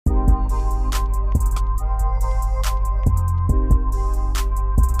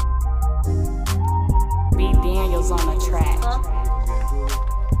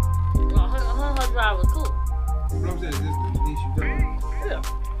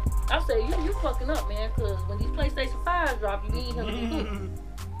I say you fucking up, man, because when these PlayStation 5s drop, you need him to be good.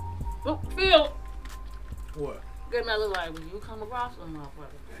 Look, Phil. What? Get me a little like when you come across them,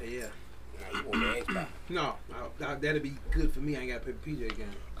 motherfucker. Yeah. Nah, you want the Xbox. No, that'd be good for me. I ain't got to pay the PJ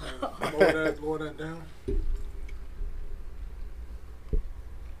again. Lower that down.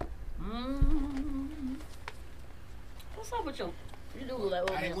 What's up with you? You do look like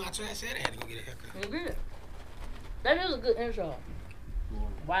old I man. didn't watch it. I said I had to go get a haircut. You did. That is a good intro.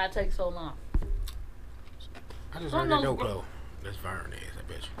 Why it take so long? I just heard that door close. That's Vern ass,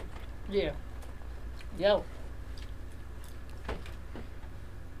 I bet you. Yeah. Yo.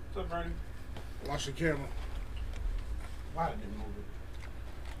 What's up, Bernie? Watch the camera. Why didn't you move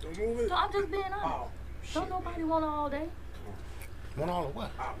it? Don't move it. No, I'm just being honest. Oh, shit. Don't nobody want her all day. Want all of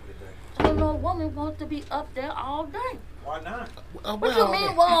what? I'll put it back. Don't no woman wants to be up there all day. Why not? What you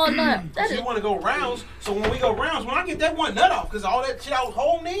mean, all night? That She is want to go rounds, so when we go rounds, when I get that one nut off, because all that shit I was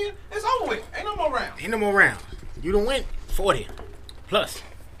holding in, it's over with. Ain't no more rounds. Ain't no more rounds. You done went 40 plus.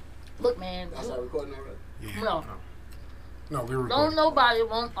 look, man. That's not recording already. Yeah. No, No, we were don't nobody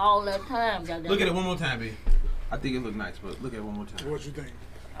want all that time. Goddamn. Look at it one more time, B. I think it look nice, but look at it one more time. What you think?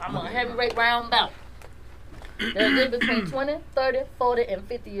 I'm a heavyweight round bout. There's a difference between 20, 30, 40, and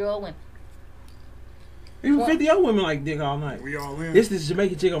 50-year-old women. Even 50 other women like dick all night. We all in. This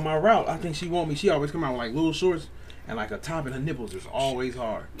Jamaican chick on my route. I think she want me. She always come out with like little shorts and like a top, and her nipples is always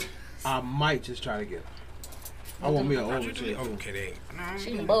hard. I might just try to get her. I want me an older chick. Okay,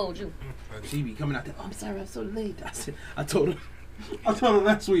 She done bowled you. She be coming out there. Oh, I'm sorry, I'm so late. I told her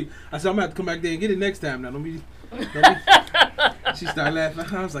last week. I said I'm gonna have to come back there and get it next time. Now don't be. She started laughing.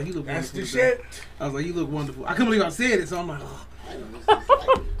 I was like, you look That's wonderful. the today. shit. I was like, you look wonderful. I couldn't believe I said it, so I'm like,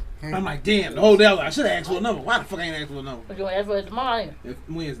 oh. I'm like, damn. The whole day I should have asked for a number. Why the fuck I ain't asked for a number? But you want to ask for it tomorrow? If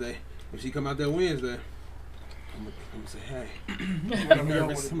Wednesday, if she come out there Wednesday, I'm gonna say, hey. I'm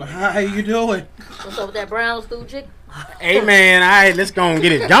nervous. I'm like, how you doing? What's up with that brown stew chick? Hey man, all right, let's go and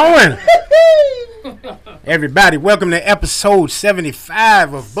get it going. Everybody, welcome to episode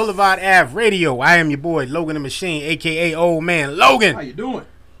 75 of Boulevard Ave Radio. I am your boy Logan the Machine, aka Old Man Logan. How you doing?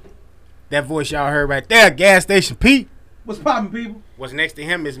 That voice y'all heard right there, Gas Station Pete. What's poppin', people? What's next to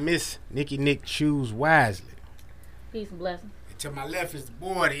him is Miss Nikki Nick Choose Wisely. Peace and blessings. And to my left is the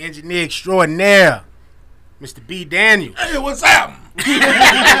boy, the engineer extraordinaire, Mr. B. Daniels. Hey, what's up?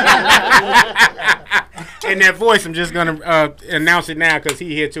 And that voice, I'm just going to announce it now because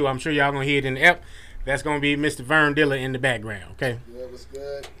he here too. I'm sure y'all going to hear it in the ep. That's going to be Mr. Vern Diller in the background, okay? Yeah, what's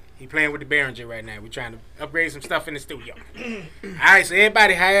good? He playing with the Behringer right now. We trying to upgrade some stuff in the studio. All right, so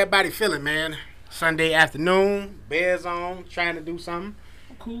everybody, how everybody feeling, man? Sunday afternoon, Bears on, trying to do something.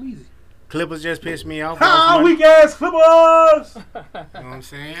 Cool, easy. Clippers just pissed me off. How weak ass Clippers! You know what I'm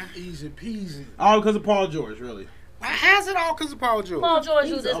saying? Easy peasy. All because of Paul George, really. How's it all because of Paul George? Paul George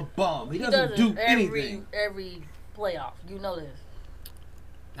He's do this. a bum. He He doesn't does do it anything. every playoff. You know this.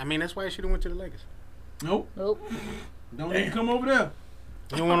 I mean, that's why he should have went to the Lakers. Nope. Nope. Don't even come over there.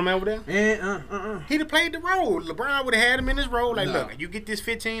 You don't want him over there? And He'd have played the role. LeBron would have had him in his role. Like, No. look, you get this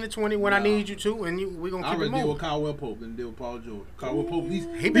 15 to 20 when I No. need you to, and we're going to I'd keep it rather deal moving. with Caldwell Pope than deal with Paul George. Caldwell Pope, He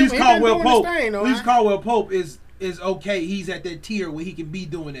at been least Caldwell doing Pope. his thing, though, At least huh? Caldwell Pope is okay. He's at that tier where he can be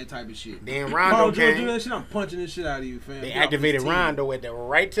doing that type of shit. Then Paul Rondo George do came. that shit. I'm punching this shit out of you, fam. They Get off activated this team. Rondo at the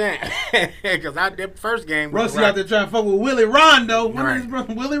right time. Because that first game, was Rusty out there trying to fuck with Willie Rondo. What Right. is his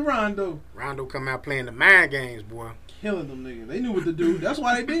brother? Willie Rondo. Rondo come out playing the mind games, boy. Killing them niggas. They knew what to do. That's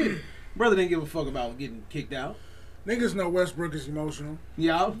why they did it. Brother didn't give a fuck about getting kicked out. Niggas know Westbrook is emotional.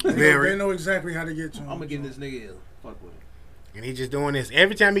 Yeah. Very. They know exactly how to get to him. I'm gonna get this nigga ill. Fuck with him. And he just doing this.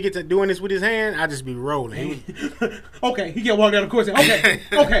 Every time he gets to doing this with his hand, I just be rolling. Okay, he can't walk down the court. Okay,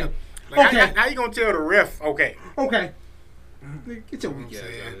 okay, Like, okay, how you going to tell the ref, okay? okay. Get your weak ass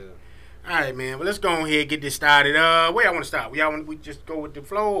saying? out of here. All right, man. Well, let's go on here and get this started. Where y'all want to start? We just go with the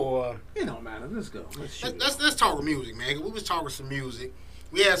flow, or It don't matter. Let's go. Let's shoot. let's talk with music, man. We was talking some music.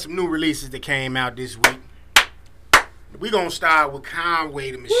 We had some new releases that came out this week. We gonna start with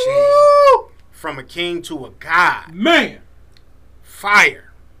Conway the Machine. Woo! From a king to a god. Man.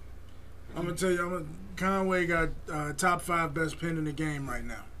 Fire. I'm gonna tell you, Conway got top 5 best pen in the game right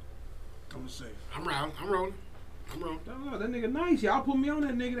now. I'm gonna say. I'm rolling. Oh, that nigga nice. Y'all put me on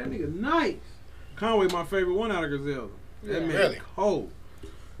that nigga. That nigga nice. Conway, my favorite one out of Griselda. That Yeah. man Really? cold.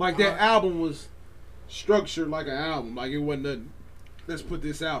 Like that album was structured like an album. Like it wasn't nothing. Let's put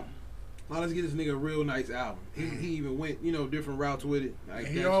this out. Now let's get this nigga a real nice album. He even went, different routes with it. Like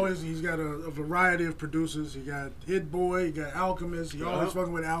He's got a variety of producers. He got Hit Boy, he got Alchemist. He always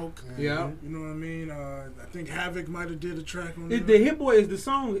fucking with Alk. Yeah. You know what I mean? I think Havoc might have did a track on The there. Hit Boy is the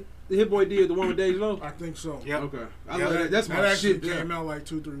song. The Hit Boy did the one with Dej Low. I think so. Yep. Okay, I Yeah, love that. That's that my actually shit. came Yeah, out like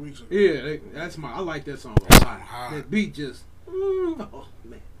 2-3 weeks ago. that's my. I like that song a lot. hard. That beat just. Oh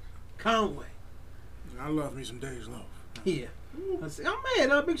man, Conway. I love me some Dej Low. Yeah. I'm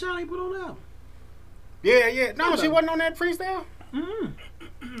mad. Big Sean ain't put on the album. Yeah. No, she wasn't on that freestyle.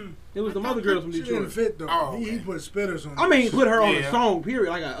 It was the mother girls from She didn't Detroit. fit though. Oh, He okay. put spitters on. I mean, that put her on Yeah. a song. Period.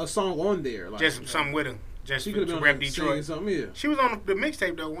 Like a song on there. Like, Just something with her. Just she to could have been rep on singing Detroit. something. Yeah. She was on the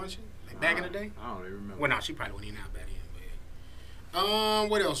mixtape though, wasn't she? Like back in the day. I don't even remember. Well, no, she probably wasn't even out back then. But yeah.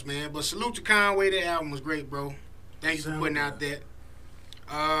 What else, man? But salute to Conway. That album was great, bro. Thanks for putting out that.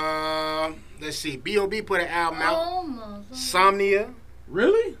 Let's see. B.O.B. put an album out. Oh my God. Somnia.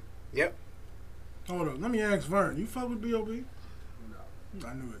 Really? Yep. Hold up, let me ask Vern. You fuck with B.O.B.? No,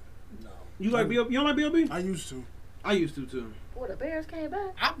 I knew it. no. You like B.O.B.? You don't like B.O.B.? I used to. I used to too. Boy, the Bears came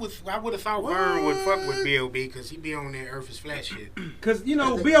back. I would have thought Vern would fuck with B.O.B. because he be on that Earth is Flat shit. Cause you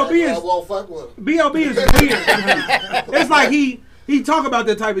know I B.O.B. is won't fuck with him. B.O.B. is weird. It's like he talk about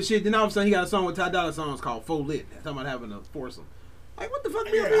that type of shit. Then all of a sudden he got a song with Ty Dolla Sign called Full Lit. Talking about having a foursome. Like what the fuck?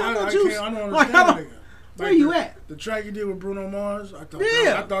 Yeah, B.O.B. I got don't juice. understand Like, that nigga. where Like you the, at? The track you did with Bruno Mars, I thought,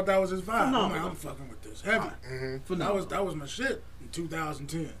 Yeah. I thought that was his vibe. I'm like, Phenomenal. I'm fucking with this heavy. Phenomenal. That was my shit in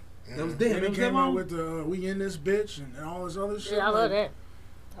 2010. That was And damn. he That was that came out long. with the "We in This Bitch" and all this other shit. Yeah, I like, love that.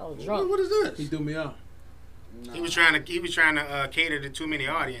 I was drunk. What is this? He threw me off. Nah. He was trying to cater to too many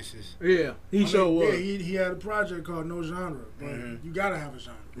audiences. Yeah, he sure was. Yeah, he had a project called No Genre, but you gotta have a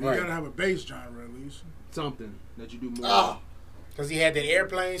genre. You Right. gotta have a bass genre at least. Something that you do more. Ah, Because he had that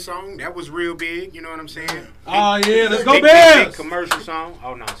airplane song. That was real big. You know what I'm saying? Oh yeah, let's go Big Bears. commercial song.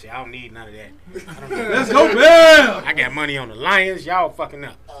 Oh, no. See, I don't need none of that. I don't need Let's go Bears. I got money on the Lions. Y'all fucking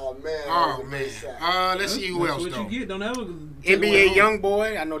up. oh man. that Oh, was a man. good sound. Let's see who That's else, what though. you get. Don't ever take away NBA home. Young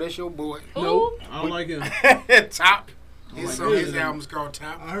Boy. I know that's your boy. No, I don't like him. Top. His, like song, his that. album's called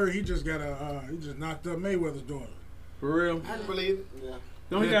Top. I heard he just knocked up Mayweather's daughter. For real. I can believe it. Yeah.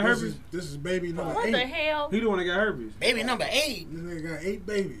 Don't he got This herpes? This is baby number What the 8. hell? He the one that got herpes. Baby number 8. This nigga got 8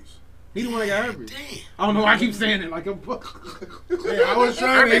 babies. He the one that got herpes. Damn. I don't know why I keep saying it like I'm. Hey, I was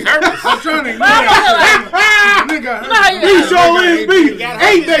trying to. Herpes, herpes. I was trying to. Nigga, No, He sure is me. got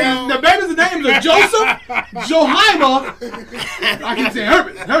Hey, herpes, baby, y'all. the baby's names are Joseph, Johanna. I keep saying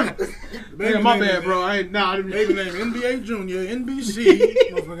herpes. Baby Nigga, my name bad, is- bro. I ain't nah. I didn't Baby name NBA Junior, NBC.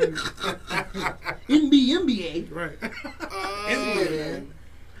 Motherfucking- NBA. right.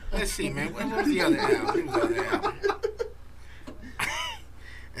 Let's see, man. What was the other album? What was the other album?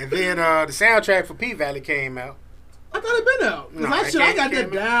 And then the soundtrack for P Valley came out. I thought it been out. Cause No, I it shit, I came- got that came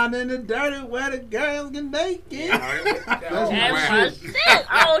down in the dirty where the girls get naked. That's Wow. my shit.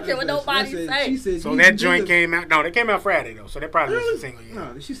 I don't care what nobody She say. said, So these that joint niggas- came out. No, they came out Friday though, so they probably was a single.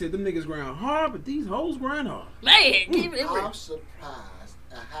 Yeah. No, she said them niggas grind hard, but these hoes grind hard. Man, keep it I'm real. surprised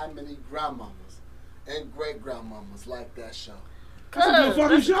at how many grandmamas and great grandmamas like that show. That's a good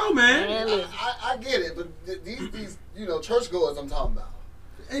fucking show, man. Man, listen. I get it, but these churchgoers I'm talking about.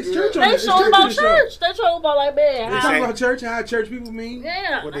 It's Yeah. church on They it's show about to the show. church. They show about like man. They They talk say- about church, how church people mean.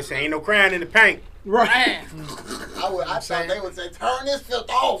 Yeah. What they say? Ain't no crying in the paint. Right. Man. I thought they would say, "Turn this filth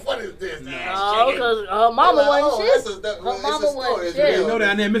off." What is this? Oh, because her mama wasn't shit. It's a Her mama story. wasn't It's shit. You real. know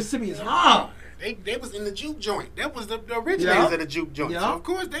down there in Mississippi is hard. They was in the juke joint. That was the originators Yeah. of the juke joint. Yeah. So of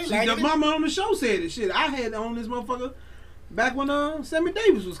course they See, like the it. mama on the show said it. Shit, I had on this motherfucker back when Sammy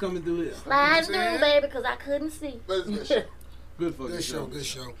Davis was coming through here. Slide You know what I'm through, baby, because I couldn't see. But it's a good show. Good fucking Good show, show. good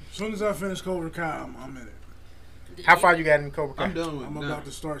show. As soon as I finish Cobra Kai, I'm in it. How far you got in Cobra Kai? I'm done with I'm it now. about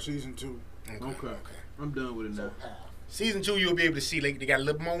to start season 2. Okay. I'm done with it now. Season 2, you'll be able to see like they got a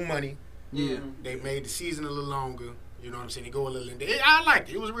little more money. Yeah. They made the season a little longer. You know what I'm saying? They go a little into it. I liked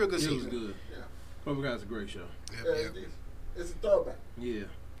it. It was a real good It was season. good. Yeah. Cobra Kai's a great show. Yep, Yeah, yep. it's a throwback. Yeah.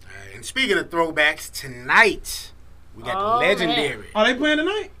 Alright, and speaking of throwbacks, tonight we got Oh, the legendary. Are they playing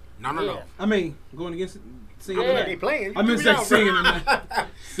tonight? No. Yeah. I mean, going against singing Yeah. They tonight. playing. I meant to say singing tonight.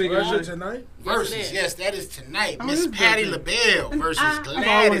 Singing Is it tonight. tonight? Versus, Yes, it is. yes, that is tonight. Oh, Miss it is Patti birthday. LaBelle versus I all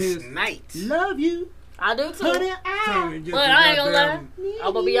Gladys want is- Knight. Love you, I do too. honey. Tell me to get But the I ain't gonna lie. goddamn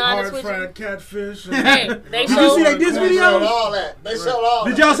I'm gonna be honest hard with you. fried catfish. Hey, they Did you showed see that disc They video? showed all that. They showed all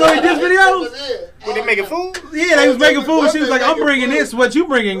Did that. y'all see this video? Were they making food? Yeah, they was making food. She was like, "I'm bringing this. What you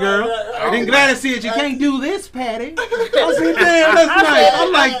bringing, girl?" Right. Then Gladys said, "You can't do this, Patty." I said, "Damn, that's nice. I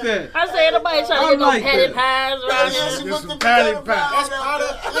like that." I said nobody trying I to get like no petty that. pies around Yeah, here. she Get put some the patty potato pie. That's pie part down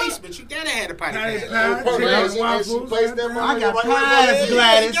of there. placement. You gotta have the potty Patty pad. pie, chicken Yeah. waffles. She placed that I got right pies, there.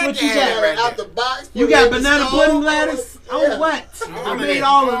 Gladys. What you got? Right Out there. the box. You put it got in the banana stove. pudding, Gladys? Yeah. On what? I All of made that.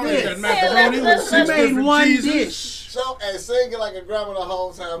 all All of of this. That macaroni let's- with She six made different one cheeses. dish. So, and sing it like a grandma the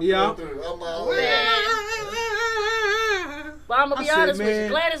whole time. Yeah. Through. I'm like, oh, yeah. But I'm gonna be I said, honest with you. man,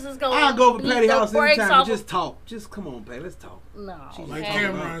 Gladys is gonna. I'll go over beat Patty the house brakes anytime. off Just talk. Just come on, Patty. Let's talk. No. She's Like Patty.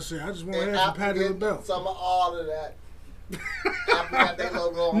 Cameron said, I just want to And hear from after Patty getting LaBelle. some of all of that, after got their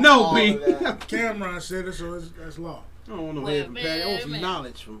logo on No, all B. of that, Cameron said it, so that's law. I don't want no Wait head from Patty. I want some a minute.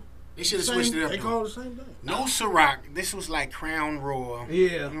 knowledge from. They should have switched it up. They though. call it the same thing. No Ciroc. This was like Crown Royal.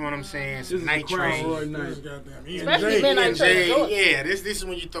 Yeah. You know what I'm saying? This Some is a night Crown Royal train. night. This goddamn Especially E&J, midnight And train. Jay, yeah, this is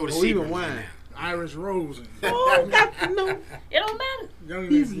when you throw the Or even secrets in wine. there. Irish Rose, and Oh, no. It don't matter. young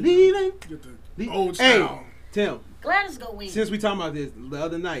He's niggas leaving. get the Le- old Hey. style. Tim, Gladys gonna win. since we talking about this, the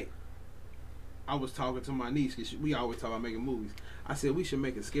other night, I was talking to my niece because we always talk about making movies. I said we should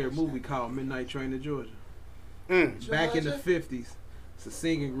make a scary movie called Midnight Train to Georgia. Back in the Georgia? 50s, it's a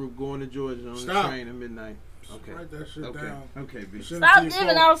singing group going to Georgia on Stop. the train at midnight. Okay. Write that shit Okay. down. Okay, B. Send it Stop to your giving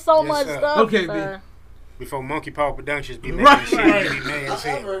phone. out so Yes, much sir. stuff. Okay, sir. Before Monkey Paw Productions be making Right. shit, they be mad as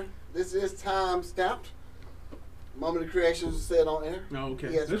hell. However, this is time stamped. Moment of Creation was said on air. Oh, okay.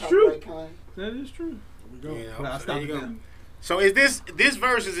 He has That's copyright true. claim. That is true. Here we go. You know, But I'll so stop there you it go. there. So is this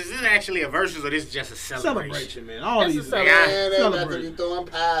versus? Is this actually a versus or this is just a celebration? Celebration, man. All This these. is Man, celebration. Man, they about to Celebration. be throwing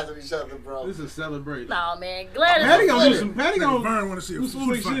pies at each other, bro. this is a celebration. Nah, man. Gladys. Patty gonna do Patty some. Patty Nigga, gonna Vern want to see a do some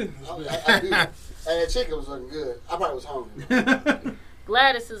food slick fight. shit. And that chicken was looking good. I probably was hungry.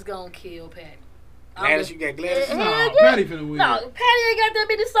 Gladys is gonna kill Patty. Gladys, you got Gladys. Yeah, Nah, yeah. Patty finna win. No, Patty ain't got that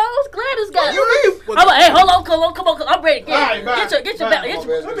many songs. Gladys got. You I'm like, hey, hold on, come on, I'm ready. All right, bye. Get your Bye. back. Get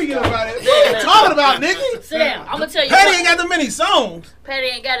your, Let me get about it. What are you talking about, nigga? sit down. I'm gonna tell you. Patty what. ain't got that many songs. Patty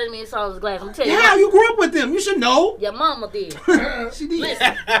ain't got as many songs as Gladys. I'm gonna tell you. Yeah, what. you grew up with them. You should know. Your mama did. She did.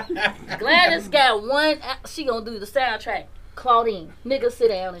 Listen, Gladys got one. She gonna do the soundtrack. Claudine, nigga, sit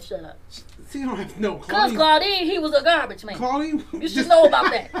down and shut up. See, you don't have to know. Cause Claudine, he was a garbage man. Claudine. You should know about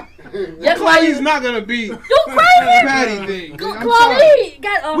that. Yeah, Claudine's not gonna be You crazy? Patty thing. I'm sorry. Claudine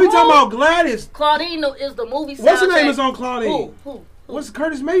got a We whole- talking about Gladys. Claudine is the movie soundtrack. What's her name is on Claudine? Who? What's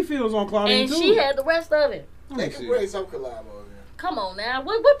Curtis Mayfield's on Claudine And too? she had the rest of it. Let They me can see. bring some collab over there. Come on now.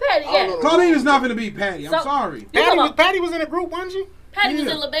 What Patty I don't got? know. Claudine is not gonna be Patty. I'm So- sorry. Patty was in a group, wasn't she? Patty was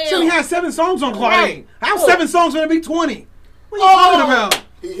Yeah. in LaBelle. She only had 7 songs on Claudine. Right. How's Oh. 7 songs gonna be 20? What are you talking about?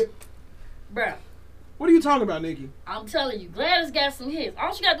 He, Bruh, What are you talking about, Nikki? I'm telling you, Gladys got some hits.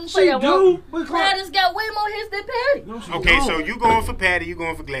 All she got to do is She play that do, one. but Gladys got way more hits than Patty. No, she Okay, don't. so you going for Patty, you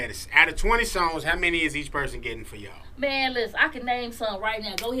going for Gladys. Out of 20 songs, how many is each person getting for y'all? Man, listen, I can name some right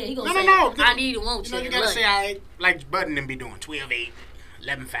now. Go ahead. He gonna No, say, no. I need and want You know, you. you gotta say I like Button and be doing 12-8,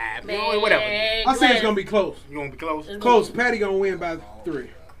 11-5, Man, you know, whatever. I say it's gonna be close. You gonna be close? Close. Patty gonna win by 3.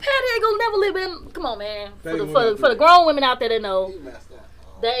 Patty ain't gonna never live in. Come on, man. Patty For gonna the grown women out there that know, he messed up.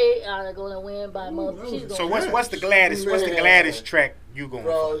 they are gonna win by mother. that She's was- So gonna. what's the Gladys? What's the Man. Gladys track you going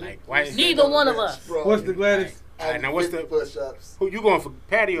Bro, for? Like, why? Neither one of us. Bro, What's the Gladys? All right, now what's the push-ups? who you going for?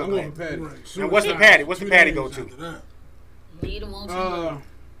 Patty or I'm going Gladys? for Patty. Right. Now, what's the Suicide. Patty? What's the 2 Patty days go to? after that. Need and want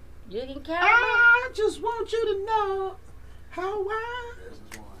you. You can count. I just want you to know how I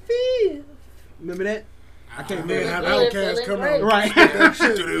There's one. feel. Remember that? I can't Man, remember. have Really Outkast feeling come great. out. Right. That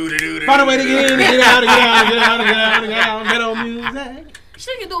shit. Find a way to get in, get out, get out, get out, get out, get out, get on music.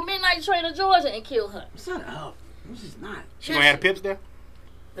 She can do Midnight Train to Georgia and kill her. Shut up. This is not. She gonna have the Pips there?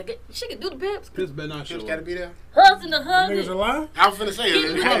 She can do the pips. Pips better not show Pips up. gotta be there. Hugs in the Niggas hug. alive? I was finna say,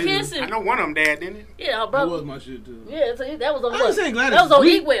 Keep the kissing. I know one of them dad, didn't it? Yeah, her That brother. was my shit too. Yeah, so that was on I what? ain't saying Gladys That was on is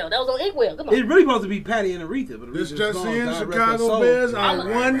weak. Equal. That was on Equal. Come on. It's really supposed to be Patty and Aretha, but This Aretha's just gone. in, God rest her Chicago soul. Bears are I'm-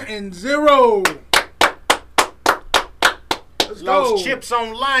 1-0. Let's go. Lost chips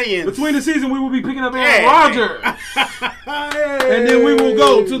on Lions. Between the season, we will be picking up Aaron Yeah. Rodgers, and then we will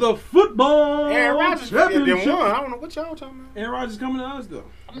go to the football Aaron Rodgers them championship. one. I don't know what y'all talking about. Aaron Rodgers coming to us though.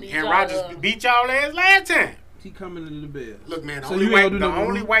 I'm gonna need Aaron y'all, Rodgers beat y'all ass last time. He coming into the Bears. Look, man, the So only, you ain't white, gonna do the no-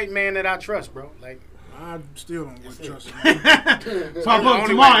 only white man that I trust, bro. Like, I still don't trust him. Talk The about only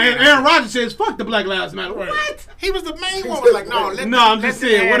tomorrow. white man. Aaron Rodgers says, "Fuck the Black Lives Matter." What? he was the main one. Was like, no, let No, I'm let just them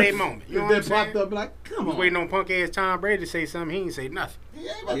saying. have What their if, moment? You if know that what I'm saying? popped up? Like, come Was on. waiting on punk ass Tom Brady to say something. He ain't say nothing. He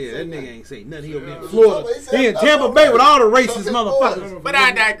ain't about to Yeah, say that nigga nothing. ain't say nothing. He over in Yeah. Florida. He in Tampa Bay with all the racist Something motherfuckers. But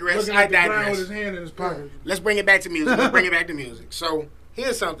I digress. Looking I at the ground digress. with his hand in his pocket. Let's bring it back to music. So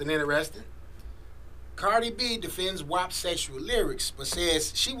here's something interesting. Cardi B defends WAP's sexual lyrics, but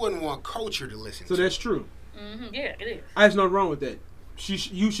says she wouldn't want Culture to listen So to. that's true. Yeah, it is. There's nothing wrong with that.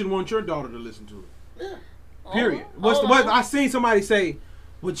 You should want your daughter to listen to it. Yeah. Period. What I seen somebody say,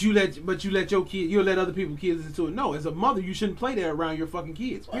 but you let your kid, you'll let other people's kids listen to it. No, as a mother, you shouldn't play that around your fucking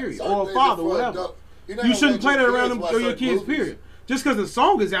kids. Period. Certain Or a things father, are for whatever. adult. You're not You gonna shouldn't let play that your around kids them watch or your certain kids. movies. Period. Just because the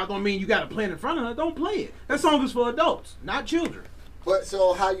song is out, don't mean you got to play it in front of her. Don't play it. That song is for adults, not children. But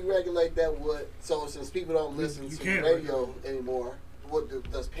so how you regulate that? Since people don't listen You to can't radio anymore,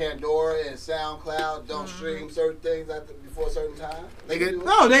 does Pandora and SoundCloud don't stream certain things before a certain time?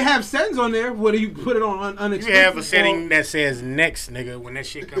 No, they have settings on there where you put it on You unexpected. have a setting that says next, nigga, when that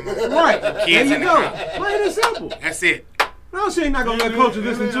shit come on. Right. There Kids you in the go. house. Plain and simple. That's it. No, she ain't not gonna let Culture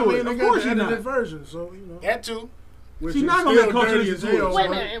listen to it. Of course she's not. Version, so you know. That too. Which She's is not gonna let still Culture dirty listen as to it. hell, Wait a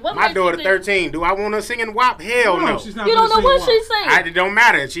son. minute. What My makes you daughter think- 13. Do I want her singing WAP? Hell no. She's not You gonna don't know sing what WAP. she's singing. It don't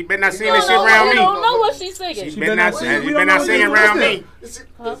matter. She better not sing You that don't shit know, around you me. don't know what she's singing. She better better not not, sing. she We better don't not know sing what's around that. me.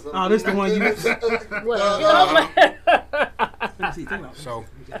 Oh, this the one you. Let me see. Think about it. So,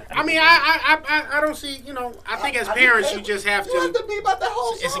 I mean, I don't see, you know, I think as parents, you just have You have to, to be about the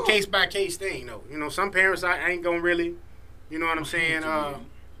whole it's a song. case by case thing, though. You know, some parents, I ain't gonna really, you know what I'm saying? Yeah.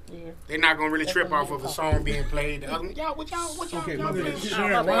 They're not gonna really That's trip what off you of a call song being played. The other one, y'all, what y'all Okay, y'all my playing? bad.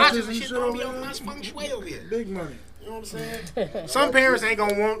 Sharing my Watches watches and and shit shit don't over be on there. my feng shui over here. Big money. You know what I'm saying? Some parents ain't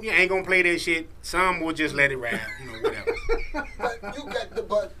gonna play that shit. Some will just let it ride. You know, whatever. But you got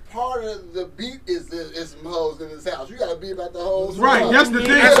but part of the beat is some hoes in his house. You got to be about the hoes. Right, song. that's the thing.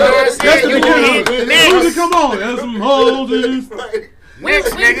 That's what I said. That's the You beginning. gonna As hit soon as next. it come on, there's some hoes in. Right.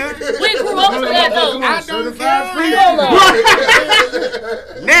 Next, nigga. We grew up to that though. I don't care. Hold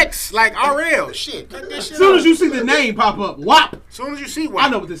on. Next, like RL. Shit. Cut that shit As soon off. as you see the name pop up, WAP. As soon as you see I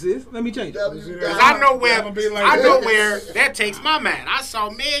one. know what this is. Let me change it. Because I know where I'ma be like I know this. where that takes my mind. I saw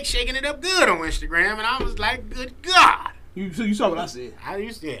Meg shaking it up good on Instagram, and I was like, "Good God!" You saw what I said. I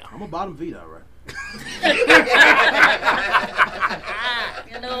used to, yeah. I'm a bottom feed, all right.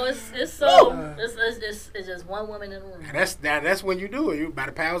 You know, it's so it's just one woman in the room. That's when you do it. You by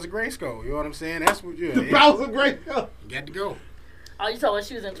the powers of Grayskull. You know what I'm saying? That's what you. The Yeah, powers of great. you got to go. Oh, you told her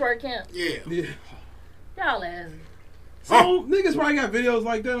she was in twerk camp? Yeah. Yeah. Y'all ass. So niggas probably got videos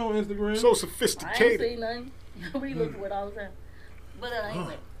like that on Instagram. So I ain't sophisticated. seen nothing. We look for it all the time. But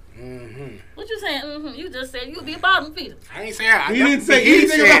anyway, Mm-hmm. what you saying? Mm-hmm. You just said you'd be a bottom feeder. I ain't say I. He didn't say he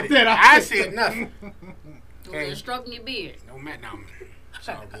anything said about that. I said nothing. You was stroking your beard. No matter. No, it's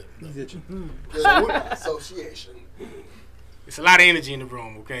all good. He's itching. Association. It's a lot of energy in the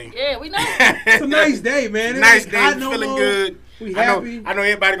room. Okay. Yeah, we know. It's a nice day, man. It Nice ain't day. hot We no feeling more. good. We I happy. know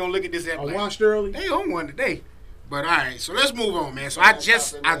everybody gonna look at this. I Like, washed early. they on one today. But all right, so let's move on, man. So I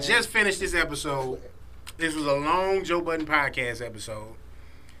just finished this episode. This was a long Joe Budden podcast episode,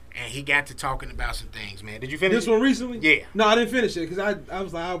 and he got to talking about some things, man. Did you finish This one recently? Yeah. No, I didn't finish it because I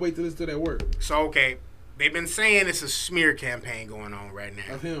was like, I'll wait till this till that work. So okay, they've been saying it's a smear campaign going on right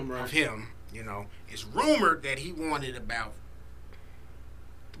now Of him, right? Of him, you know, it's rumored that he wanted about.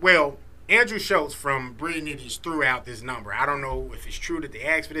 Well, Andrew Schultz from Brilliant Idiots threw out this number. I don't know if it's true that they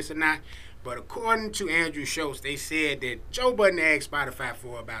asked for this or not. But according to Andrew Schultz, they said that Joe Budden asked Spotify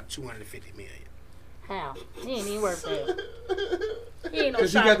for about $250 million. How? He ain't even worth that. He ain't no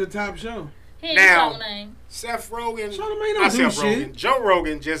Because he got the shot. top show. He ain't Now- no name. Seth Rogen, Charlamagne don't not do Seth Rogen, shit. Joe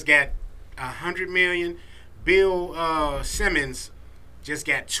Rogan just got $100 million. Bill Simmons just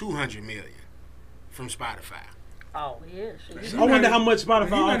got $200 million from Spotify. Oh yeah, shit. I wonder how much Spotify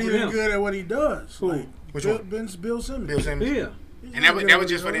He's not offered even him. good at what he does. Who? Like, Which Bill, one? Bill Simmons. Bill Simmons. Yeah. He's And not that good was at what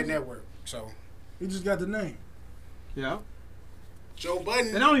just he for that does. network. So He just got the name. Yeah. Joe Budden,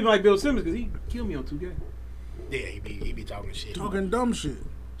 And I don't even like Bill Simmons because he killed me on 2K. yeah, he be talking shit. Talking dumb shit.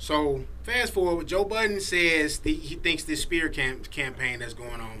 So fast forward, Joe Budden says he thinks this campaign that's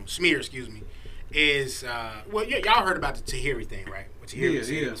going on, smear, excuse me, is well, y'all heard about the Tahiri thing, right? What Tahiri Yeah, said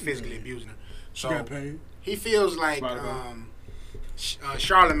he yeah. was physically abusing her. She So got paid. he feels like Spotify.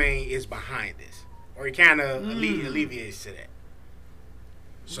 Charlamagne is behind this, or he kind of alleviates to that.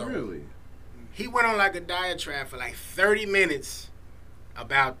 So Really? he went on like a diatribe for like 30 minutes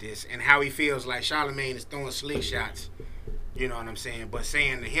about this and how he feels like Charlamagne is throwing slick shots. You know what I'm saying? But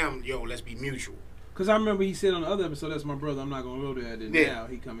saying to him, yo, let's be mutual. Because I remember he said on the other episode, that's my brother, I'm not going to go there. And Yeah. now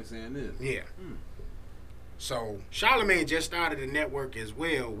he coming saying this. Yeah. So Charlamagne just started a network as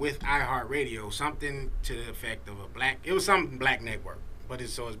well with iHeartRadio, something to the effect of it was some black network. But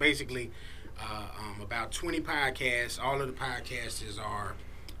it's basically about 20 podcasts. All of the podcasters are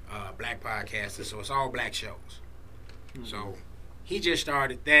black podcasters, so it's all black shows. So he just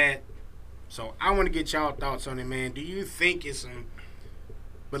started that. So I want to get y'all thoughts on it, man. Do you think it's some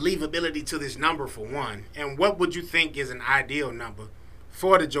believability to this number for one? And what would you think is an ideal number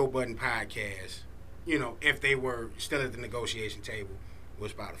for the Joe Budden podcast, you know, if they were still at the negotiation table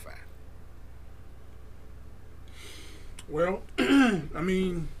with Spotify? Well, I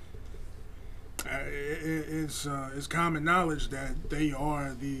mean, it's common knowledge that they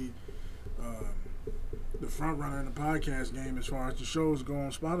are the front runner in the podcast game as far as the shows go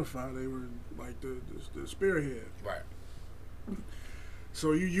on Spotify. They were like the spearhead. Right.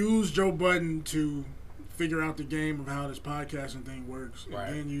 So you use Joe Budden to figure out the game of how this podcasting thing works, Right.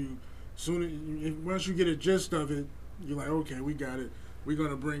 and then once you get a gist of it, you're like, okay, we got it. We're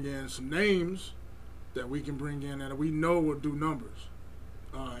gonna bring in some names that we can bring in that we know will do numbers.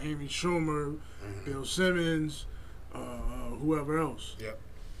 Amy Schumer, Bill Simmons, whoever else. Yep.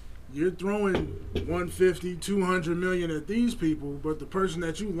 You're throwing 150, 200 million at these people, but the person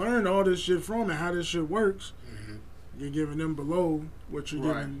that you learned all this shit from and how this shit works, you're giving them below what you're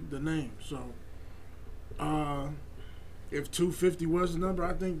giving the name. So, if 250 was the number,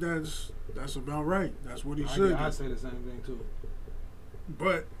 I think that's about right. That's what he should. I say the same thing too.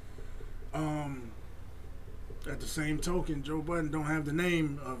 But, at the same token, Joe Budden don't have the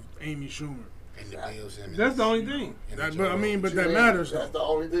name of Amy Schumer. And the Bill Simmons. That's the only thing. And That, the but Joe I mean, but Rogan. that matters. That's Though. the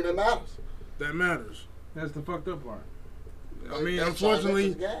only thing that matters. That matters. That's the fucked up part. I mean, That's trying to get to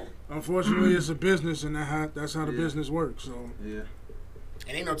the game. unfortunately, it's a business, and that's how the business works. So, Yeah.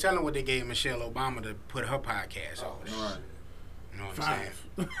 And ain't no telling what they gave Michelle Obama to put her podcast on. All right. You know what 5.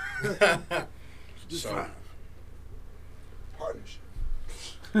 I'm saying? Just So- 5. Partnership.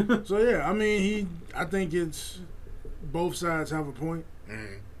 So yeah, I mean, I think it's both sides have a point.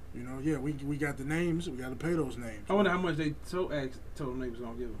 Mhm. You know, yeah, we got the names, we got to pay those names. I wonder how much they told them they was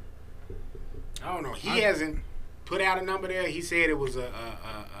gonna give him. I don't know. He hasn't put out a number there. He said it was a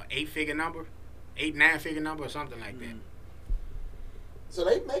 8-figure number, 9-figure number, or something like that. So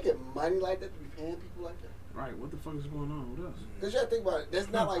they making money like that to be paying people like that? Right. What the fuck is going on with us? Because you got to think about it. That's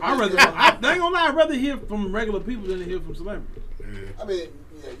not like I this. ain't gonna lie. I'd rather hear from regular people than to hear from celebrities. Mhm. I mean,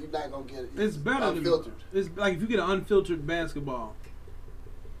 yeah, you're not going to get it. It's better unfiltered. It's like if you get an unfiltered basketball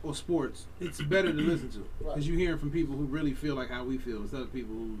or sports, it's better to listen to because Right. you hearing from people who really feel like how we feel instead of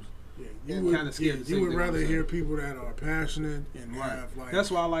people who's Yeah, Yeah, you would, kinda scared to say you would things rather like that. hear people that are passionate and right. have like.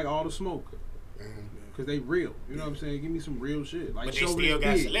 That's why I like all the smoke Mhm. because they real. You know what I'm saying? Give me some real shit. Like But they Chauvin still is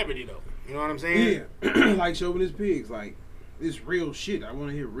got Pig. celebrity though. You know what I'm saying? Yeah, like Chauvin is Pigs. Like it's real shit. I want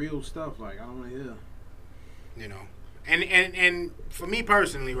to hear real stuff. Like I don't want to hear. You know, and for me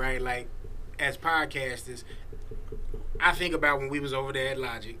personally, right? Like as podcasters, I think about when we was over there at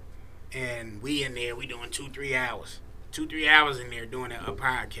Logic, and we in there, we doing 2-3 hours, 2-3 hours in there doing a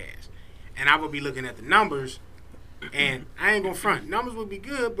podcast, and I would be looking at the numbers, and I ain't gonna front, numbers would be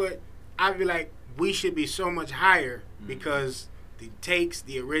good, but I'd be like, we should be so much higher because the takes,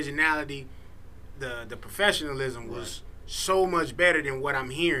 the originality, the professionalism was so much better than what I'm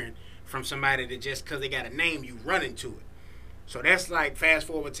hearing from somebody that just because they got a name, you run into it. So that's like fast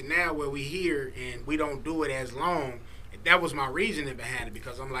forward to now where we here and we don't do it as long. That was my reasoning behind it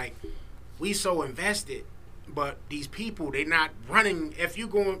because I'm like, we so invested, but these people they not running. If you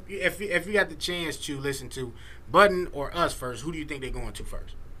got the chance to listen to Budden or us first, who do you think they're going to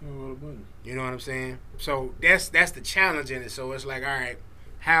first? You know what I'm saying? So that's the challenge in it. So it's like, all right,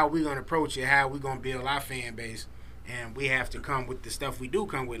 how are we gonna approach it? How are we gonna build our fan base? And we have to come with the stuff we do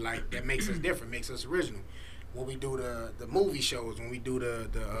come with, like that makes us different, makes us original. When we do the movie shows, when we do the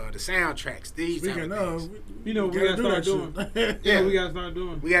soundtracks, these type Speaking of things. of, You know, we gotta start doing. Yeah. We gotta start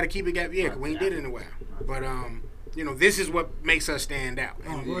doing. We got to keep it, cause we ain't did it in a while. But you know, this is what makes us stand out.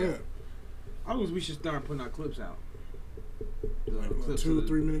 Oh, And go ahead. I think we should start putting our clips out. The Like clips 2 of or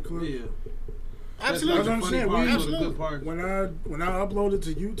 3 minute clips. Yeah. absolutely, That's what I'm funny saying, part, we- the absolutely. good part. When I upload it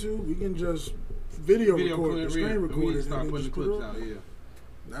to YouTube, we can just video record, clip, the screen yeah. record We it, and start then putting the just put it clips up. out. Yeah.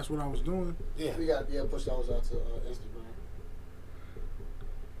 That's what I was doing. Yeah. We got push those out to Instagram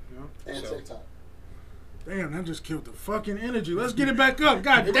Yeah. and So- TikTok. Damn, that just killed the fucking energy. Let's get it back up.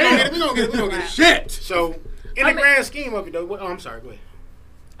 God We gonna get it. damn. We gonna get it. Shit. So in the grand scheme of it, though, I'm sorry. Go ahead.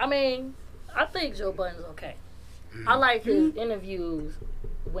 I mean, I think Joe Budden's okay. I like his interviews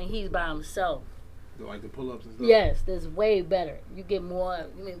when he's by himself. Like the pull-ups and stuff. Yes, that's way better. You get more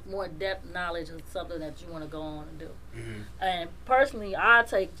depth knowledge of something that you want to go on and do. And personally, I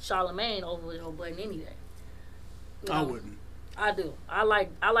take Charlamagne over Joe Budden any day. You I know, wouldn't. I do. I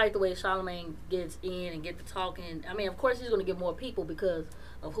like the way Charlamagne gets in and get to talking. I mean, of course, he's going to get more people because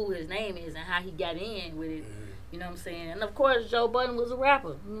of who his name is and how he got in with it. You know what I'm saying? And of course, Joe Budden was a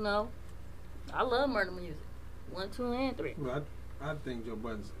rapper. You know, I love murder music. 1, 2, and 3. Well, I think Joe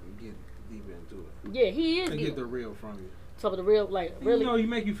Budden's get deep into it. Yeah, he is. They Deep. get the real from you. Some of the real, like really. You know, you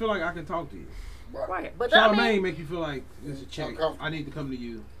make you feel like I can talk to you. Right, but I Charlamagne mean, make you feel like this is a check. I need to come to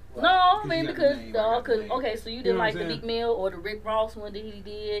you. no, I mean you got the because name, I got the name. okay, so you You didn't know what like I'm the saying? Meek Mill or the Rick Ross one that he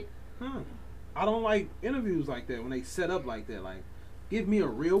did. I don't like interviews like that when they set up like that. Like, give me a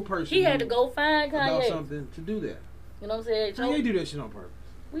real person. He had to who- go find about Kanye. something to do that. You know what I'm saying? Joe, Kanye do that shit on purpose.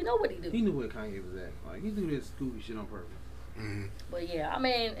 we know what he do. He knew where Kanye was at. Like, he do this goofy shit on purpose. But yeah, I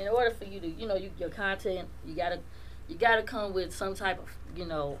mean, in order for you to, your content, you gotta come with some type of,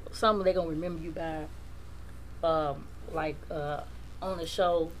 something they're gonna remember you by. like on the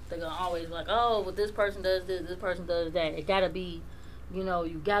show, they're gonna always be like, oh, well, this person does this person does that. It gotta be, you know,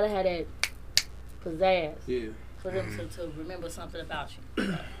 you gotta have that pizzazz for them to remember something about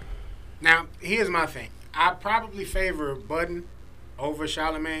you. Now, here's my thing. I probably favor Budden over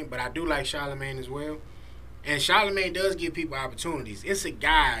Charlemagne, but I do like Charlemagne as well. And Charlemagne does give people opportunities. It's a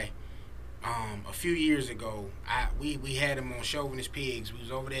guy. A few years ago, we had him on Chauvinist Pigs. We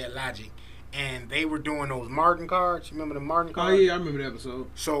was over there at Logic, and they were doing those Martin cards. Remember the Martin cards? Oh yeah, I remember the episode.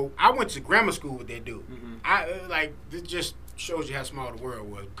 So I went to grammar school with that dude. This just shows you how small the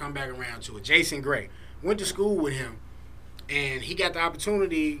world was. Come back around to it. Jason Gray went to school with him, and he got the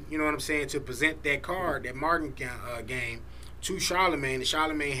opportunity. You know what I'm saying, to present that card, that Martin game, to Charlemagne. And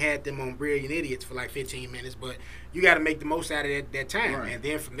Charlemagne had them on Brilliant Idiots for like 15 minutes, but you got to make the most out of that time. Right. And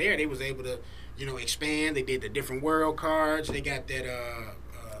then from there, they was able to, you know, expand. They did the different world cards. They got that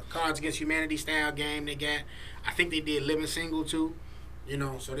Cards Against Humanity style game. They got, I think they did Living Single too. You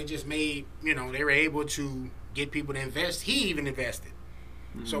know, so they just made, you know, they were able to get people to invest. He even invested.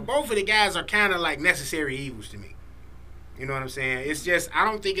 So both of the guys are kind of like necessary evils to me. You know what I'm saying? It's just, I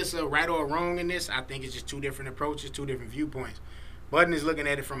don't think it's a right or a wrong in this. I think it's just two different approaches, two different viewpoints. Budden is looking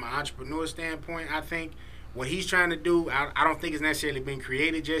at it from an entrepreneur standpoint, I think. What he's trying to do, I don't think it's necessarily been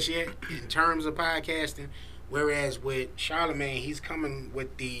created just yet in terms of podcasting. Whereas with Charlemagne, he's coming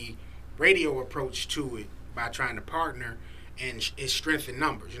with the radio approach to it by trying to partner and it's strengthen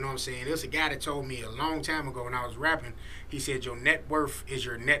numbers. You know what I'm saying? There's a guy that told me a long time ago when I was rapping, he said your net worth is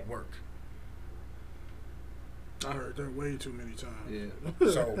your network. I heard that way too many times. Yeah.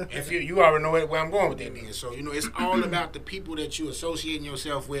 So if you already know where I'm going with that then. So, you know, it's all about the people that you associating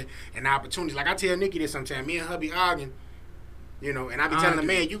yourself with and the opportunities. Like I tell Nikki this sometimes, me and her be arguing, you know, and I be telling her,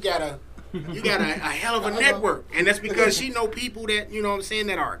 man, you got a hell of a network. And that's because she know people that, you know what I'm saying,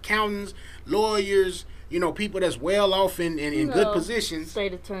 that are accountants, lawyers, you know, people that's well off in good positions.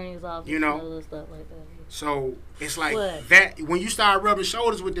 State attorney's office, you know, and other stuff like that. So it's like What? that when you start rubbing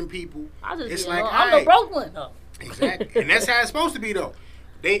shoulders with them people, I just it's be like, I'm the hey. broke one though. Exactly. And that's how it's supposed to be, though.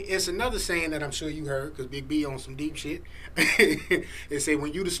 It's another saying that I'm sure you heard, because Big B on some deep shit. They say,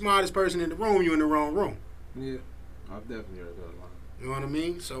 when you the smartest person in the room, you in the wrong room. Yeah. I've definitely heard that line. You know what I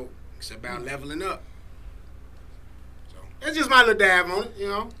mean? So it's about leveling up. So that's just my little dive on it, you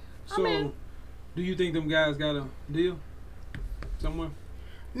know. So, do you think them guys got a deal somewhere?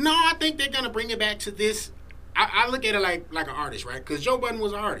 No, I think they're going to bring it back to this. I look at it like an artist, right? Because Joe Budden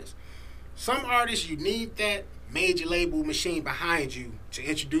was an artist. Some artists, you need that major label machine behind you to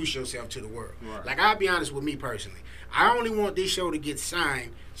introduce yourself to the world. Right. Like, I'll be honest with me personally. I only want this show to get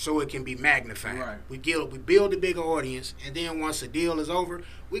signed so it can be magnified. Right. We build a bigger audience, and then once the deal is over,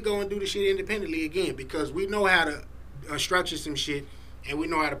 we go and do the shit independently again because we know how to structure some shit, and we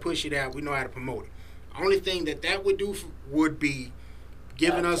know how to push it out. We know how to promote it. Only thing that would do would be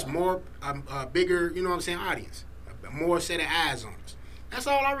giving us more, bigger, you know what I'm saying, audience. A more set of eyes on us. That's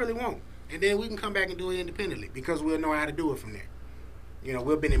all I really want. And then we can come back and do it independently because we'll know how to do it from there. You know,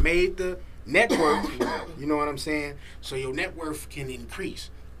 we've been made the network, you know what I'm saying, so your net worth can increase.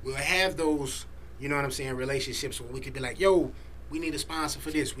 We'll have those, you know what I'm saying, relationships where we could be like, yo, we need a sponsor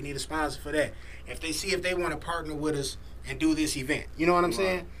for this, we need a sponsor for that. If they want to partner with us and do this event, you know what I'm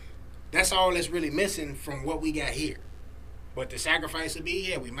saying? That's all that's really missing from what we got here. But the sacrifice would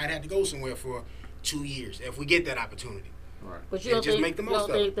be, we might have to go somewhere for 2 years if we get that opportunity. Right. But you don't just think, make the most you don't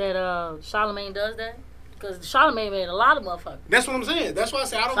of think that Charlemagne does that? Because Charlemagne made a lot of motherfuckers. That's what I'm saying. That's why I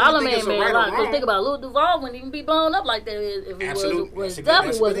say I don't really think Charlemagne it's a made right a lot. or Because wrong. think about it, Lil Duval wouldn't even be blown up like that if it Absolutely. was That's definitely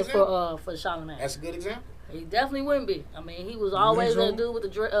a good wasn't example. for Charlemagne. That's a good example. He definitely wouldn't be. I mean, he was always so? that dude with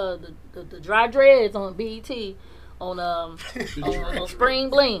the dry dreads on BET on Spring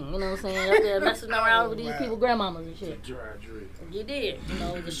Bling. You know what I'm saying? Up there messing around with these people, grandmamas and shit. Dry drink. You did. You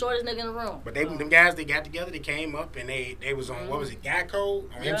know, the shortest nigga in the room. But them guys, they got together, they came up, and they was on, what was it, Geico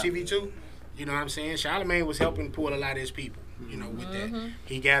on Yeah. MTV2? You know what I'm saying? Charlemagne was helping pull a lot of his people, you know, with that.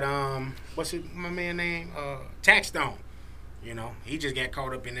 He got, what's it, my man name? Taxstone. You know, he just got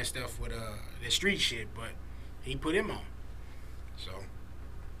caught up in that stuff with the street shit, but he put him on. So,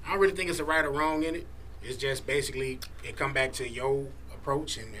 I don't really think it's a right or wrong in it. It's just basically, it come back to your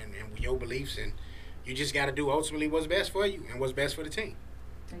approach and your beliefs, and you just got to do ultimately what's best for you and what's best for the team.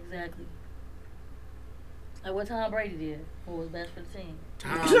 Exactly. Like what Tom Brady did. What was best for the team.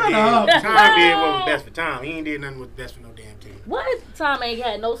 Tom Shut did, up. Tom did what was best for Tom. He ain't did nothing what's best for no damn team. What? Tom ain't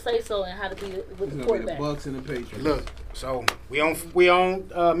had no say so in how to be with It's the gonna be the quarterback. Bucks and the Patriots. But look, so we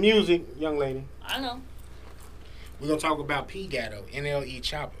on music, young lady. I know. We're gonna talk about P Gatto, NLE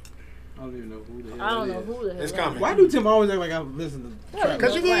Chopper. I don't even know who the hell I don't that know is. who the hell. It's that coming. is. Why do Tim always act like I listen to Yeah, Travis?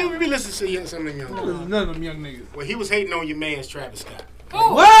 Because you Wow. be listening to some of them young I don't listen to none of them young niggas. Well, he was hating on your man's Travis Scott.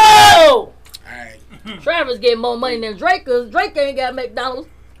 Whoa! All right. Travis getting more money than Drake, cause Drake ain't got McDonald's.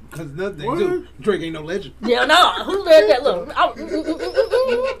 Because nothing. What? Too. Drake ain't no legend. Yeah, no. Who said that? Look.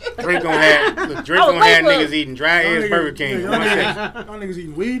 Drake gonna have niggas eating dry ass Burger King. Y'all niggas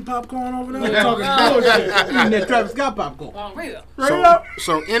eating weed popcorn over there? Yeah. Talking Bullshit. Eating that Travis Scott popcorn. On real.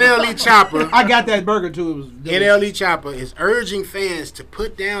 So NLE Chopper. I got that burger too. It was delicious. NLE Chopper is urging fans to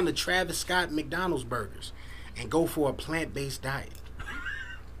put down the Travis Scott McDonald's burgers and go for a plant-based diet.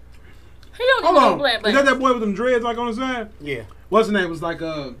 He don't Hold even on. play Is that that boy with them dreads like on the side? Yeah. What's her name? Was like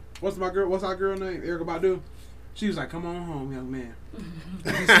what's our girl name? Erykah Badu. She was like, "Come on home, young man."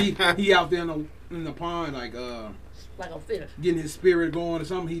 he out there in the pond like like a fish. getting his spirit going or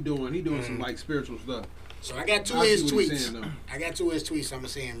something. He doing some like spiritual stuff. So I got two I of his see what he's tweets. saying, though. I got two of his tweets. I'm gonna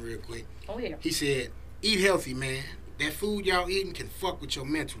say them real quick. Oh yeah. He said, "Eat healthy, man. That food y'all eating can fuck with your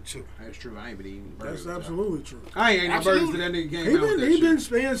mental too." That's true. I ain't been eating burgers. That's absolutely true. I ain't ate no burgers till that nigga came out with that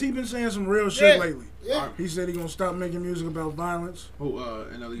shit. He been saying some real shit Yeah. lately. Yeah. He said he gonna stop making music about violence. Oh,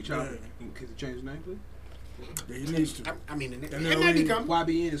 NLE Chopper. Yeah. Can you change the name, please? Yeah, he needs to. I mean, it And might be NLE coming.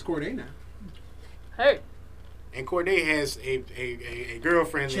 YBN is Corday now. Hey. And Corday has a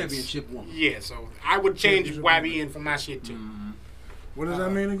girlfriend. that's- Championship woman. Yeah, so I would change Championship YBN for my shit too. What does that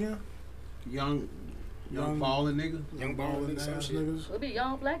mean again? Young Young- balling nigga. Young ball and some ass shit. niggas. It'll be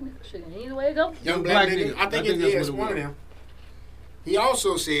young black nigga. Shit, either way it go. Young black nigga. I think that's it's what it one of was. them. He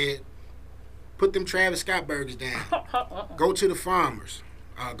also said, "Put them Travis Scott burgers down. Go to the farmers.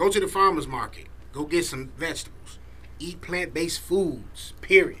 Go to the farmers market. Go get some vegetables. Eat plant-based foods.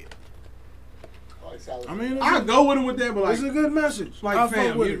 Period." I mean, I go with him with that, but like, it's a good message. I like fuck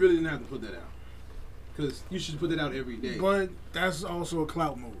fam, with you it. really didn't have to put that out. Because you should put that out every day. But that's also a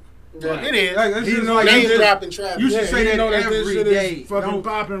clout move. Right. It is. Like, that's He just know like that Name shit- dropping Travis. You should say he that know that every this shit day. is fucking Don't-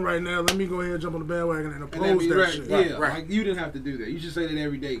 popping right now. Let me go ahead and jump on the bandwagon and and oppose be that right. shit. Yeah, Right. like you didn't have to do that. You should say that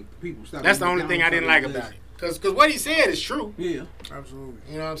every day. People stop. That's the eating only thing I didn't like McDonald's about it. Because what he said is true. Yeah, Absolutely.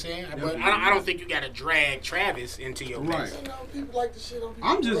 You know what I'm saying? But Definitely. I don't think you got to drag Travis into your Right. mess. You know, people like to shit on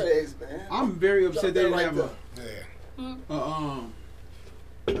I'm people's just- praise, man. I'm very upset they didn't Right have there. Yeah.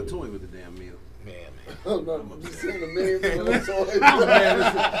 a toy with the damn meal. Man. Oh, no, you seen the memes on the toy?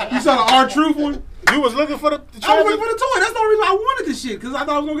 You saw the R-Truth one? You was looking for the I was Travis? waiting for the toy. That's the only reason I wanted this shit because I thought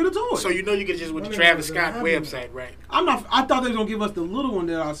I was gonna get a toy. So you know you could just with the What Travis is Scott that? website, right? I'm not. I thought they was gonna give us the little one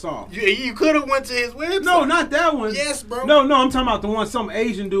that I saw. You could have went to his website. No, not that one. Yes, bro. No, I'm talking about the one some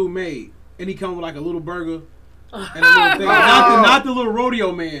Asian dude made, and he come with like a little burger and a little thing. Not the little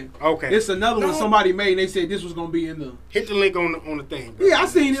rodeo man. Okay. It's another one somebody made, and they said this was gonna be in the. Hit the link on the thing. Bro. Yeah, I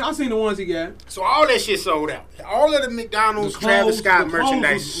seen it. I seen the ones he got. So all that shit sold out. All of the McDonald's Travis Scott the clothes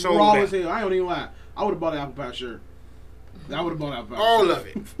merchandise was sold raw out. as hell. I don't even lie. I would have bought an apple pie shirt. I would have bought an apple pie. All shirt. of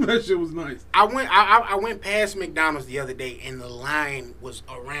it. That shit was nice. I went past McDonald's the other day and the line was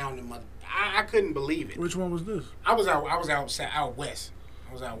around the mother. I couldn't believe it. Which one was this? I was out west.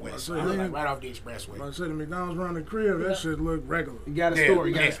 I was out west. So I was you- like right off the expressway. Like I said, the McDonald's around the crib, that shit look regular. You got a Yeah, story.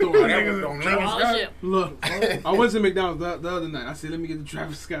 You got yeah. a story. That was on Lincoln Oh, Scott. shit. Look, I went to McDonald's the other night. I said, let me get the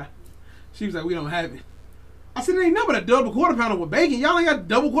Travis Scott. She was like, we don't have it. I said, it ain't nothing but a double quarter pounder with bacon. Y'all ain't got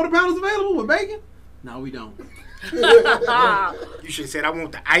double quarter pounders available with bacon? No, we don't. You should have said I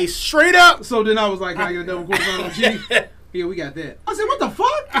want the ice straight up. So then I was like, can I get a double quarter pounder with cheese? Yeah, we got that. I said, what the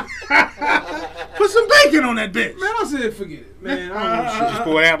fuck? Put some bacon on that bitch. Man, I said, forget it. Man, I don't know Just shit.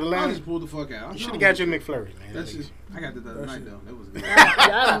 pull it out the I line. just pulled the fuck out. You should have got your McFlurry, man. That's just, I got that the other night, though. That was good.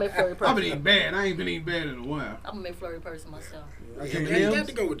 Yeah, I'm a McFlurry I've person. been eating bad. I ain't been eting bad in a while. I'm a McFlurry person myself. Yeah, you got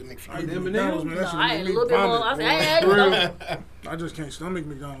to go with the McFlurry. M&Ms? McDonald's, man, that No, shit I make ate a me little bit more. I vomit, said, boy. hey, I just can't stomach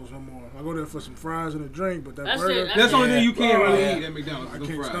McDonald's no more. I go there for some fries and a drink, but that That's burger, it. That's the only thing you can't really Yeah. eat at McDonald's. I no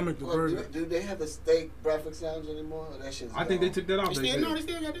can't fries. stomach the Well, burger. do they have a steak breakfast sandwich anymore? Or that shit's I think they gone? took that off. They They still, no, said. they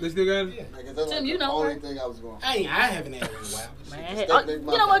still got They it. still got it? Yeah. Like, that's Tim, like you the know only what? thing I was going. I haven't had it in a while. man, Steak hey, make you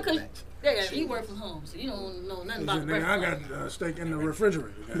my know what? fucking Cause day. yeah, you work from home, so you don't know nothing about Shit, the nigga, I breakfast. got steak in the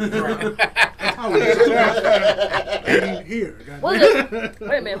refrigerator. I Eating here. What's goddamn. it?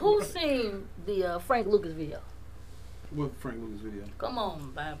 Wait a minute, who's seen the Frank Lucas video? What Frank Lucas video? Come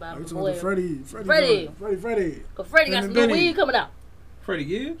on, by You my talking boy. about Freddie. Freddie. Cause Freddie got some Benny. new weed coming out. Freddie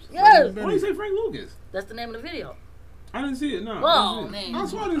Gibbs? Yes, Why do you say Frank Lucas? that's the name of the video. I didn't see it. No. Oh, I didn't see it. man. I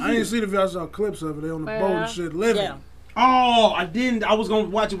swear I didn't see I didn't it. see the video. I saw clips of it. They on the Man. boat and shit living. Yeah. Oh, I didn't. I was gonna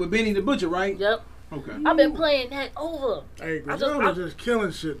watch it with Benny the Butcher, right? Yep. Okay. I've been playing that over. Hey, I Griselda just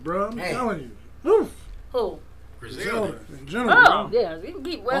killing shit, bro. I'm Hey. telling you. Oof. Who? Griselda Griselda. in general, Oh, bro. yeah. You can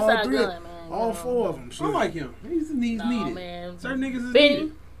keep West All Side three, Gun, man. all four of them. I Shit. like him. He's No, needed. man. Certain niggas is Benny.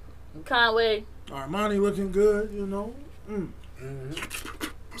 needed. Conway. Armani looking good, you know.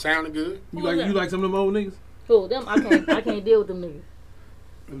 Sounding good. You like some of them old niggas? Cool. Them I can't deal with them niggas.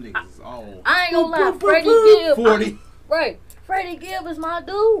 Them niggas is old. I ain't gonna lie, Freddie Gibb. 40. Right. Freddie Gibb is my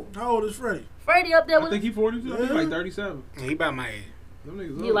dude. How old is Freddie? Freddie up there I with think he 40 too. I think he like 37. He about my age. Them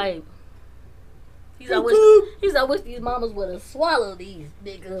niggas old. you like. I wish these mamas would have swallowed these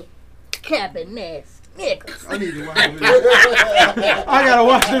niggas capping ass niggas. I need to watch the video. I gotta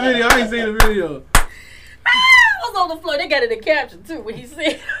watch the video. I ain't seen the video. I was on the floor. They got it in caption too when he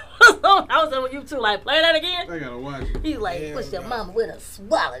said. I was on YouTube like, play that again. I gotta watch it. He's like, Yeah, wish your no. mama would have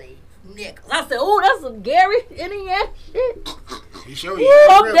swallowed these niggas. I said, oh, that's some Gary Indiana shit. He showed Woo, you.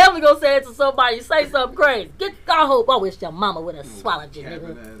 I'm definitely gonna say it to somebody. Say something crazy. I hope I wish your mama would have swallowed you, Capping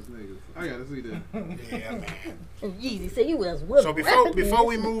nigga. ass niggas. I gotta see that. Yeah, man. And Yeezy said you was with So before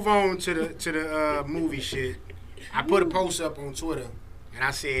we move on to the movie shit, I put a post up on Twitter and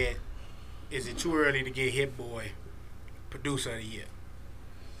I said, "Is it too early to get Hit Boy Producer of the Year?"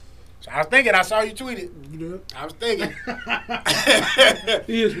 So I was thinking. I saw you tweet it. You did? I was thinking.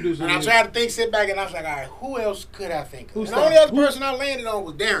 He is producer. And I tried to think, sit back, and I was like, all right, who else could I think of? Who's And the only other that? person I landed on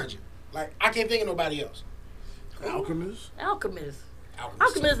was Derringer. Like, I can't think of nobody else. Alchemist. Alchemist. Alchemist.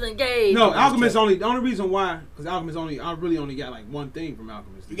 Alchemist engaged. No, Alchemist only. The only reason why, because Alchemist only. I really only got like one thing from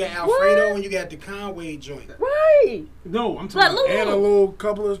Alchemist. You got Alfredo and you got the Conway joint. Right. No, I'm Like, talking. look- About, And a little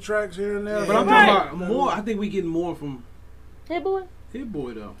couple of tracks here and there. but I'm Right. talking about more. I think we getting more from Hit Boy. Hit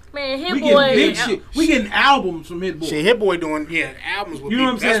Boy though. Man, Hit We Boy. getting big shit. We getting albums from Hit Boy. Shit, Hit Boy doing, albums would You be,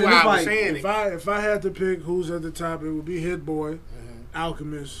 know what I'm that's saying? why It's I was like- saying If it. I had to pick who's at the top, it would be Hit Boy,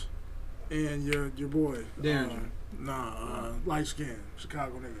 Alchemist, and your boy. Derringer. Light skin,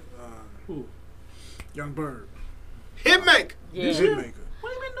 Chicago nigga. Who? Young Bird. Hitmaker. Yeah. This year? Hitmaker.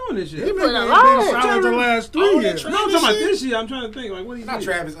 What you been doing this year? Hitmaker a ain't lot. been solid the last 3 Oh, years. that's No, I'm talking about Travis this year. I'm trying to think. Like, what he Not did?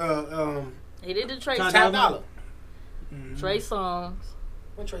 Travis, He did the Trey, Ty Ty Dolla? Dolla. Trey songs.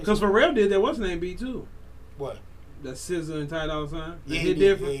 What Trace? Because Pharrell did that. What's the name beat too? What? That SZA and Ty Dolla $ign. They Yeah, hit he did.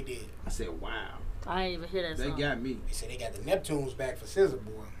 different. Yeah, he did. I said, wow, I didn't even hear that they song. got me They said they got the Neptunes back for Scissor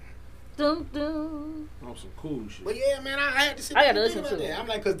Boy. Dun, dun. on some cool shit. But yeah, man, I had to sit I there gotta and think listen about to that. it. I'm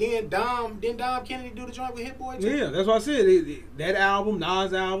like, cause then Dom Kennedy do the joint with Hit Boy too? Yeah, that's what I said. That album,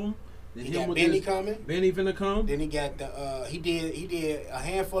 Nas album. Then He him got with Benny this- coming. Benny finna come. Then he got the he did a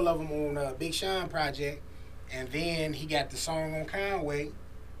handful of them on Big Sean project, and then he got the song on Conway,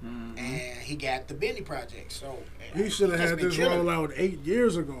 Mhm. and he got the Benny project. So He should have just had been this killing roll it. out 8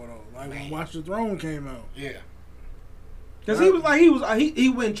 years ago though. Like Man. when Watch the Throne came out. Yeah, Cause he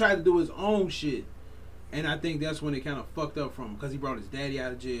went and tried to do his own shit, and I think that's when it kind of fucked up from him. Cause he brought his daddy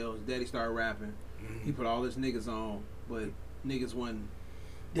out of jail. His daddy started rapping. He put all his niggas on, but niggas wasn't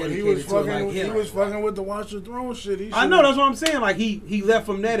But he dedicated was to it fucking. like He him. was fucking with the Watch the Throne shit. He I know should've- that's what I'm saying. Like he left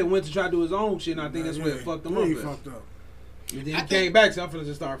from that and went to try to do his own shit, and I think that's where it fucked him Yeah, up. He at. fucked up. And then I he think- came back, so I'm finna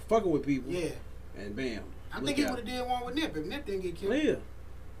just start fucking with people. yeah. And bam. I look think he out. would have did one with Nip if Nip didn't get killed. Yeah.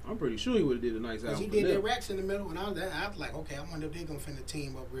 I'm pretty sure he would have did a nice Cause album. he for did them. that Rex in the middle, and I was like, okay, I wonder if they gonna finna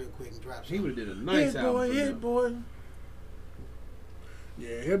team up real quick and drop He something. would have did a nice Hit album. Boy, for Hit them. Boy.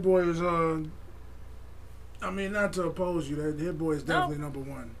 Yeah, Hit Boy is I mean, not to oppose you, that Hit Boy is definitely number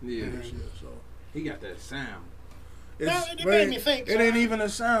one. Yeah. in this year, so He got that sound. No, it but made me think, It so ain't I- even a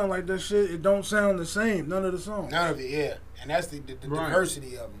sound like that shit. It don't sound the same. None of the songs. None of it, yeah. And that's the Right.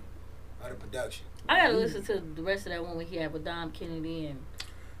 diversity of them, of the production. I gotta listen to the rest of that one he had with Dom Kennedy, and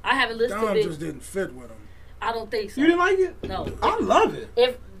I haven't listened Dom to it. just didn't fit with him. I don't think so. You didn't like it? No. I love it.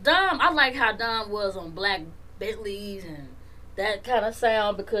 If Dom, I like how Dom was on Black Bentleys and that kind of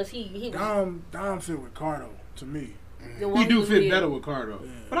sound because he was Dom fit with Cardo to me. the He one do who fit did, better with Cardo.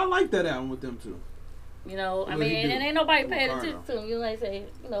 Yeah. But I like that album with them too. You know, I What he mean, do and ain't nobody with paying Cardo? attention to him. You know, like say,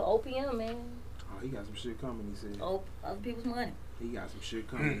 OPM, man. Oh, he got some shit coming, he said. Oh, other people's money. He got some shit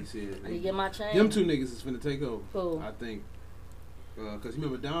coming, he said. I need to get my change. Them two niggas is finna take over. Cool. I think. Because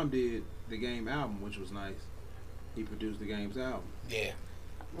remember, Dom did the Game album, which was nice. He produced the Game's album. Yeah.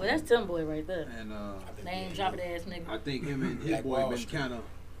 Well, that's Tim Boy right there. And Name drop it ass I nigga. think him and Hit Like Boy Wall been Street. kind of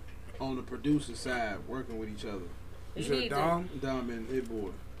on the producer side working with each other. You You said need to- Dom? Dom and Hit Boy.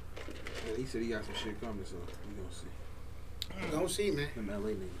 And he said he got some shit coming, so we gonna see. Don't see, man. Them LA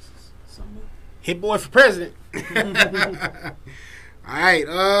niggas is something. Hit Boy for president. All right,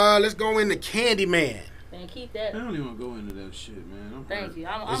 let's go into Candyman. Man, keep I that. don't even want to go into that shit, man. I'm Thank hurt. you.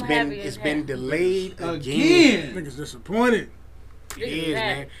 I'm It's happy. been delayed again. Again. Niggas disappointed. It is,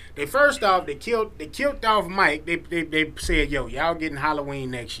 man. They first off they killed off Mike. They said, yo, y'all getting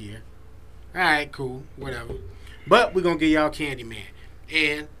Halloween next year. All right, cool, whatever. But we're gonna give y'all Candyman.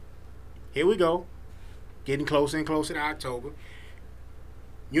 And here we go. Getting closer and closer to October.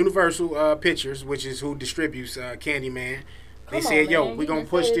 Universal Pictures, which is who distributes Candyman, they Come said, on, "Yo, man. we're He gonna done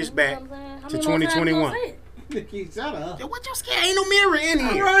push said this it, back you know what I'm to saying? How many more times you 2021." gonna say it? Nikki, shut up. Yo, what you scared? Ain't no mirror in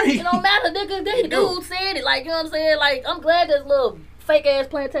here. Right. It don't matter, nigga. They They do. dude said it. Like, you know what I'm saying? Like, I'm glad this little fake ass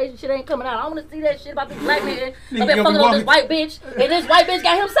plantation shit ain't coming out. I want to see that shit about this black man. I've Nigga been gonna fucking be on this walking- white bitch, and this white bitch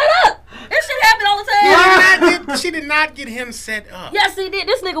got him set up. This shit happen all the time. She did not get him set up. Yes, he did.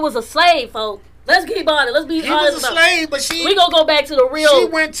 This nigga was a slave, folks. Let's keep on it. Let's be He honest was a about it. slave, but she We gonna go back to the real. she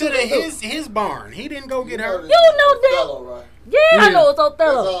went to his barn. He didn't go get her. You know that. Othello, right? Yeah, I Yeah. know it's That's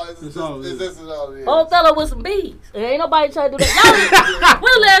Othello. all. That's all it is. This is all it is. Othello with some bees. And ain't nobody trying to do that. Y'all,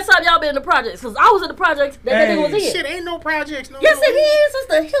 when the last time y'all been in the projects? Because I was in the projects. That Hey, nigga was in. Shit, ain't no projects. No. Yes, it is. It's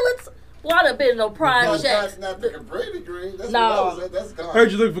the Hillets. Well, I done been in no No, projects. that's not the Brady Green. That's No. what I was at. That's gone.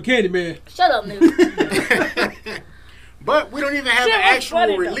 Heard you looking for Candyman. Shut up, nigga. But we don't even have Shit, an what's actual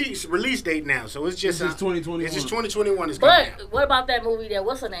funny, though? release date now, so it's just This is 2021. It's just 2021 is coming out. But what about that movie that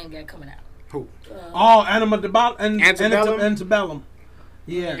what's her name got coming out? Who? Oh, Antebellum. Antebellum? Antebellum.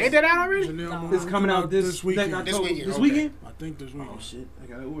 Yeah. Ain't that out already? Janelle It's coming out this weekend. This weekend, This okay. weekend? I think this weekend. Oh shit! I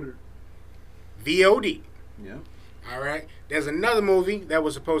gotta order. VOD. Yeah. All right. There's another movie that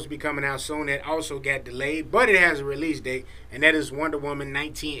was supposed to be coming out soon that also got delayed, but it has a release date, and that is Wonder Woman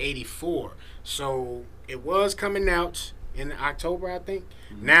 1984. So it was coming out in October, I think.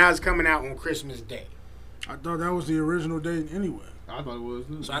 Now it's coming out on Christmas Day. I thought that was the original date anyway. I thought it was.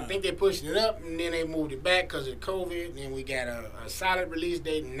 So I think they pushed it up, and then they moved it back because of COVID. And then we got a solid release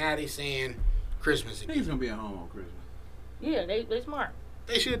date, and now they saying Christmas I think again. he's gonna be at home on Christmas. Yeah, they smart.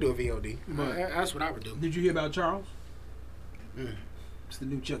 They should do a VOD. But- That's what I would do. Did you hear about Charles? Mm. It's the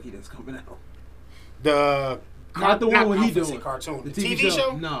new Chucky that's coming out. The Not the one what I he was gonna say doing. cartoon. The TV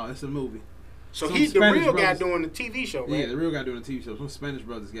show? No, it's a movie. So Some he's the Spanish real guy brothers. doing the TV show, right? Yeah, the real guy doing the TV show. Some Spanish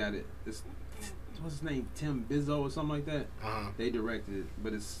brothers got it. It's what's his name? Tim Bizzo or something like that. Uh-huh. They directed it,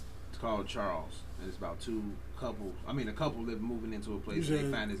 but it's called Charles, and it's about two couples. I mean, a couple that moving into a place You and they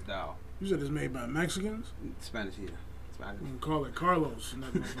said- find his doll. You said it's made by Mexicans? Spanish, yeah. Spanish. You can call it Carlos.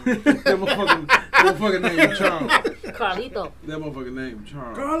 that motherfucking name is Charles. Carlito. That motherfucking name is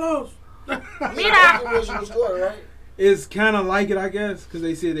Charles. Carlos! That's the original story, right? It's kind of like it, I guess, because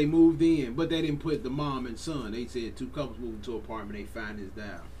they said they moved in, but they didn't put the mom and son. They said two couples moved into an apartment. They find his doll.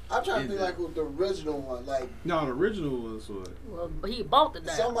 I'm trying to think like with the original one, like No, the original was what? Well, he bought the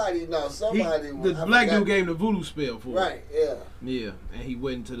down. somebody. The black dude gave him the voodoo spell for it. Right, yeah. Yeah, and he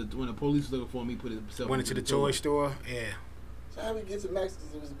went into when the police was looking for him, he put himself Went into the toy store. Yeah. So how we get to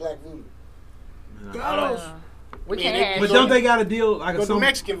Mexicans? It was black voodoo. Carlos! We Man, can't they- have But So- don't they got a deal like Go a to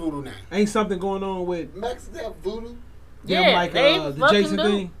Mexican voodoo now. ain't something going on with Mexicans have voodoo. them Yeah, like they the fucking Jason do.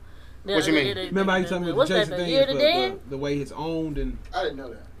 thing? What you mean? Remember how you told me the What's Jason that, thing Year is to Day? the way it's owned and I didn't know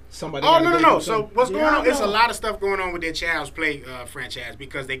that. somebody. Oh, got a no. date or So something. what's going on? I It's a know. lot of stuff going on with their Child's Play franchise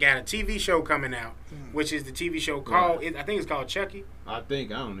because they got a TV show coming out, which is the TV show called, I think it's called Chucky. I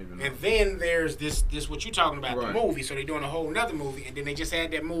think I don't even know. And then there's this what you talking about, Right. the movie. So they're doing a whole nother movie. And then they just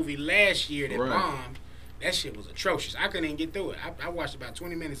had that movie last year that Right. bombed. That shit was atrocious. I couldn't even get through it. I watched about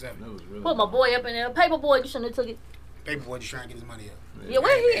 20 minutes of it. That was really Put my boy up in there. Paper boy, you shouldn't have took it. Paperboy just trying to get his money up. Yeah,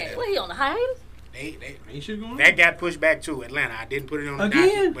 where he at? Where he on the hiatus? Ain't shit going on. That got pushed back to Atlanta. I didn't put it on the Again?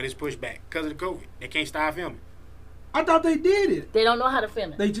 docket, but it's pushed back because of the COVID. They can't start filming. I thought they did it. They don't know how to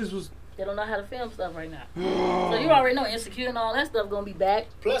film it. They just was. They don't know how to film stuff right now. So you already know Insecure and all that stuff gonna be back.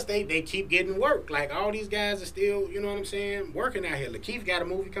 Plus, they keep getting work. Like, all these guys are still, you know what I'm saying, working out here. Lakeith got a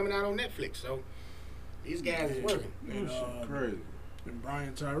movie coming out on Netflix, so these guys is working. And, Crazy. and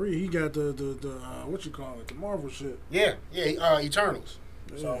Brian Tyree, he got the what you call it, the Marvel shit. Yeah, Eternals.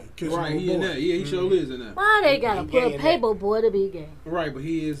 So, kissing Right, little he in boy. there. Yeah, he sure is in there. Why they gotta He put gay in Paper Boy to be gay? Right, but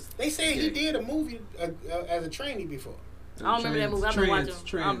he is. They say he did a movie as a trainee before. I don't remember that movie. I've been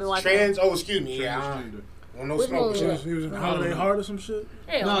watching. I've been watching. Excuse me. Transgender. On no Which smoke. movie? He was in Holiday Heart or some shit.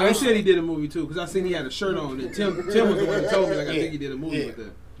 Hell, No, they said he did a movie too, because I seen he had a shirt on. And Tim was the one that told me, like, I Yeah. think he did a movie Yeah. with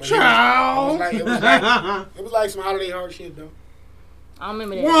that. But Child! it was like some Holiday Heart shit, though. I don't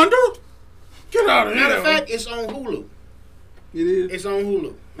remember that. Wanda, get out of here! Matter of fact, it's on Hulu. It is. It's on Hulu.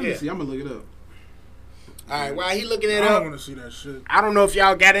 Let me Yeah. see. I'm gonna look it up. All right, while he looking I it don't up, want to see that shit. I don't know if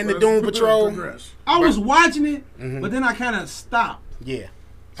y'all got into Let's Doom Patrol. progress. I was watching it, Mhm. but then I kind of stopped. Yeah.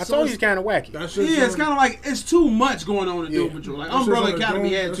 I So told you it's- it's kind of wacky. That shit. Yeah, it's kind of like it's too much going on in Yeah. Doom Patrol. Like Umbrella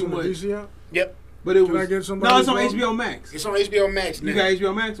Academy had too much, Yep. but it Can I was. get somebody No, it's on to vote? HBO Max. It's on HBO Max now. You got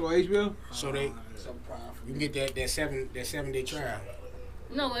HBO Max or HBO? So they Some prime for you me. can get that 7-day trial.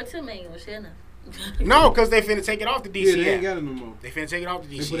 No, what Tim ain't gonna share nothing. No, because they finna take it off the Yeah, DC they ain't app. got it no more. They finna take it off the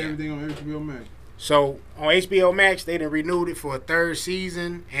They DC put app. everything on HBO Max. So on HBO Max, they done renewed it for a 3rd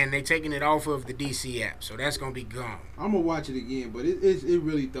season, and they taking it off of the DC app. So that's gonna be gone. I'm gonna watch it again, but it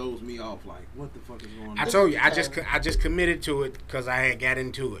really throws me off. Like, what the fuck is going on? I told you, I just committed to it because I had got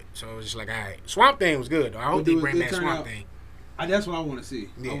into it. So it was just like, all right, Swamp Thing was good. Though. I hope they bring back Swamp Thing. That's what I want to see.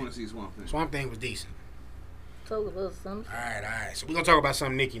 Yeah. I want to see Swamp Thing. Swamp Thing was decent. Talk about something. All right. So we're gonna talk about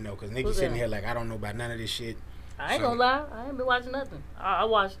something Nikki know, because Nikki's What's sitting that? here like I don't know about none of this shit. I ain't gonna lie, I ain't been watching nothing. I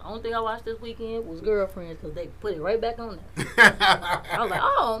watched, the only thing I watched this weekend was Girlfriends, because they put it right back on there. I was like,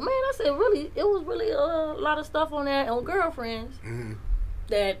 oh man, I said really, it was really a lot of stuff on there on Girlfriends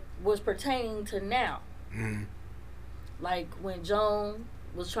that was pertaining to now. Like when Joan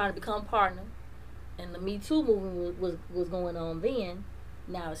was trying to become partner, and the Me Too movement was going on then.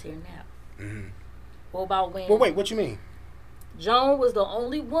 Now it's here now. What about when? Well, wait, what you mean? Joan was the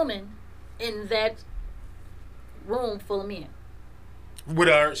only woman in that room full of men. With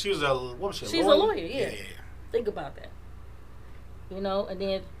her, she was a what was she? She's a lawyer, yeah. Think about that. You know, and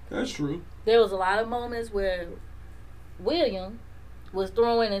then That's true. there was a lot of moments where William was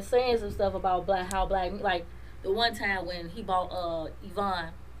throwing and saying some stuff about how black, like the one time when he bought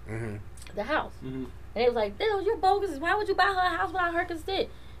Yvonne the house. And it was like, "Damn, you're bogus. Why would you buy her a house without her consent?"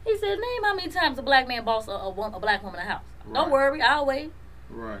 He said, "Name how many times a black man bought a black woman a house. Don't worry, I'll wait."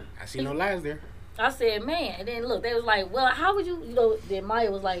 Right. I see no lies there. I said, "Man," and then look, they was like, "Well, how would you?" You know, then Maya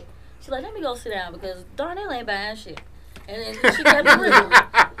was like, "She's like, let me go sit down because Darnell ain't buying shit." And then she kept it real.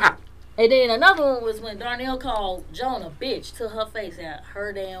 And then another one was when Darnell called Joan a bitch to her face at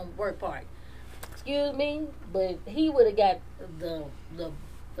her damn work party. Excuse me, but he would have got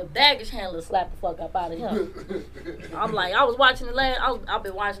the baggage handler slapped the fuck up out of him. I'm like, I was watching it I've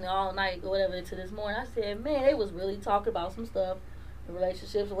been watching it all night or whatever until this morning. I said, man, they was really talking about some stuff, the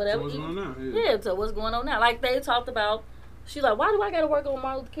relationships or whatever. So what's going on? Yeah, so what's going on now? Like they talked about, she's like, why do I gotta work on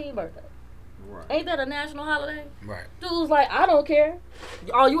Martin Luther King birthday? Right. Ain't that a national holiday? Right. Dude was like, I don't care.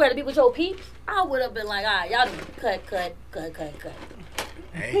 Oh, you had to be with your peeps? I would have been like, all right, y'all need to cut.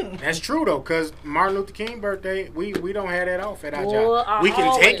 Hey, that's true though, cause Martin Luther King birthday, we don't have that off at our Boy, job. We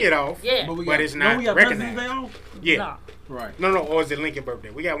can take it off, Yeah. but it's not we got recognized. President's Day off? Yeah. Nah. Right. No, or is it Lincoln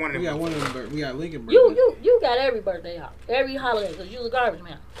birthday? We got one of them. We got one of them. We got Lincoln birthday. You got every birthday off, every holiday, because you a garbage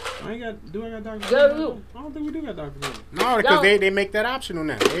man. I got Dr. Yeah, King? you. I don't think we do got Dr. King. No, because No. they make that optional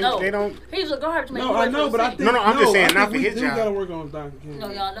now. They don't. He's a garbage man. No, He I works know, for but the I city. think No, I'm just saying, I not think for we his do job. gotta work on Dr. King.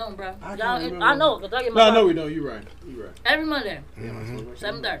 No, y'all don't, bro. I can't Y'all, remember. I know, because I get No, my I know we don't. You're right. every Monday, Mm-hmm.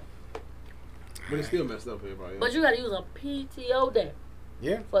 7:30. But it's still messed up for everybody else. But you got to use a PTO day.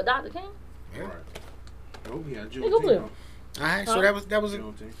 Yeah. For Dr. King. Yeah. Right. Oh, yeah, Nigga, look. Juneteenth. All right, so that was a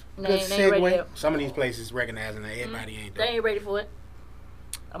Juneteenth. They good ain't ready segue. yet. Some of these places recognizing that everybody ain't They there. ain't ready for it.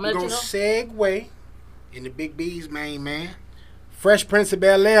 I'm We're going to gonna let you know. segue in the Big B's main man. Fresh Prince of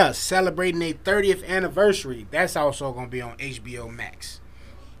Bel-Air celebrating their 30th anniversary. That's also gonna be on HBO Max.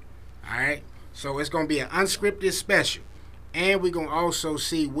 All right, so it's gonna be an unscripted special, and we're gonna also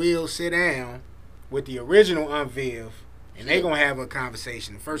see Will sit down with the original Aunt Viv, and they're gonna have a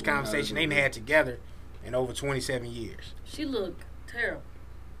conversation. The first conversation they had together in over 27 years. She looked terrible.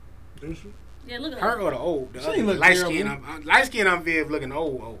 Did she? Yeah, look at Her her. or the old, the She other ain't look light skin, terrible. light skin Aunt Viv looking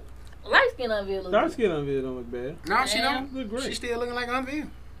old. Light skin on Viv look Dark good. skin on video don't look bad. No, she Yeah. don't. Look great. She's still looking like Aunt Viv.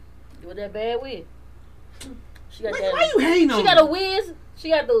 With that bad wig. She got Why that. you hating on She got her? a whiz. She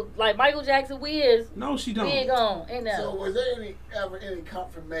got the like Michael Jackson whiz. No, she don't. Wig on. Ain't that? So was there ever any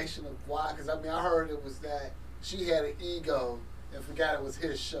confirmation of why? Because I mean, I heard it was that she had an ego and forgot it was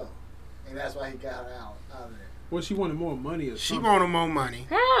his show, and that's why he got her out of there. Well, she wanted more money or She something. wanted more money.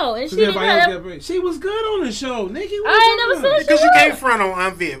 How? And she Because didn't everybody else have. got paid. She was good on the show, Nikki. I ain't never said Because she you was. can't front on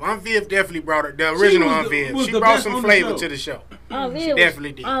Aunt Viv. Aunt Viv definitely brought her, the original was Aunt the- Viv. was She the brought best some on the flavor show. to the show. Aunt She Viv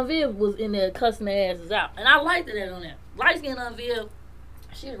definitely did. Aunt Viv was in there cussing their asses out, and I liked it on there. Light skin Aunt Viv,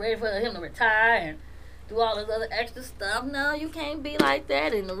 she was ready for him to retire and do all this other extra stuff. No, you can't be like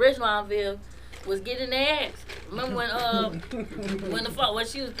that. And the original Aunt Viv was getting their ass. Remember when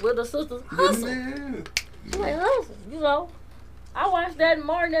she was with her sisters hustle? Man. She like hustle, you know. I watch that in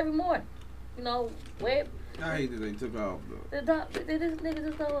Martin every morning. You know, where I hate that they took off, though. did this nigga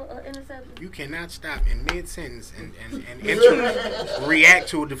just throw an interception? You cannot stop in mid-sentence and react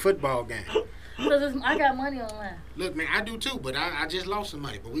to the football game. Because I got money online. Look, man, I do too, but I just lost some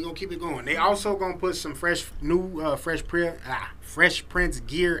money. But we gonna keep it going. They also gonna put some Fresh Prince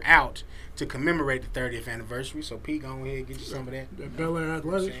gear out to commemorate the 30th anniversary. So Pete, go ahead and get you some of that. That Bel Air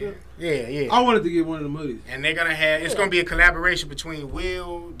athletic shit? Yeah. I wanted to get one of the hoodies. And they're gonna have it's gonna be a collaboration between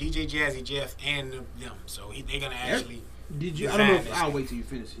Will, DJ Jazzy Jeff, and them. So they're gonna actually. Did you? I don't know design if this I'll thing. wait till you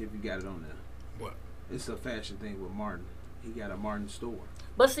finish if you got it on there. What? It's a fashion thing with Martin. He got a Martin store.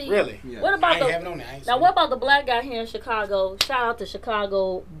 But see, Really? Yeah. what I about ain't have it the on there. I ain't now? seen What it. about the black guy here in Chicago? Shout out to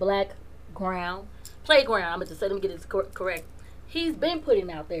Chicago Black Ground Playground. I'm going to say, let me get this correct. He's been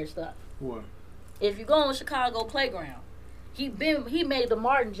putting out their stuff. What? If you go on Chicago Playground, he made the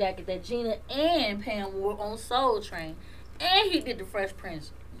Martin jacket that Gina and Pam wore on Soul Train, and he did the Fresh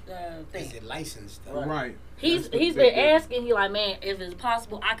Prince thing. Is it licensed? Though? Right. He's That's the been big difference. asking. He like, man, if it's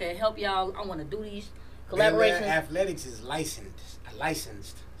possible, I can help y'all. I want to do these Bel Air collaborations. Athletics is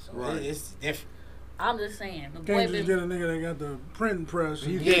licensed, so Right. it's different. I'm just saying, the boy Can't just been. get a nigga that got the printing press.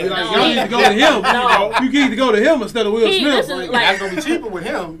 You Yeah. be like, No, y'all need to go to him. No. You need to go to him instead of Will He- Smith. listen, Like, like- That's gonna be cheaper with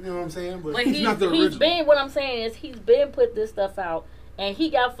him. You know what I'm saying? But he's not the he's original. been. What I'm saying is he's been put this stuff out, and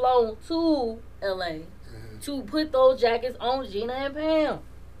he got flown to L.A. to put those jackets on Gina and Pam.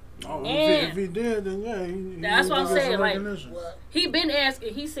 Oh, And- if he did, then yeah. He That's would what I'm get saying, some like- recognition. What? He been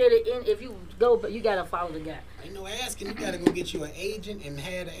asking. He said it in. If you go, but you gotta follow the guy. Ain't no asking. You gotta go get you an agent and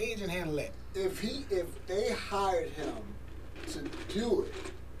have the agent handle that. If they hired him to do it,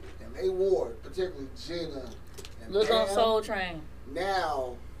 and they wore it, particularly Gina and Look on Pam, Soul Train.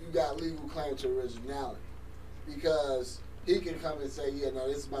 now you got legal claim to originality because he can come and say, yeah, no,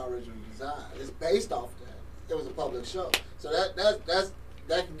 this is my original design. It's based off that. It was a public show, so that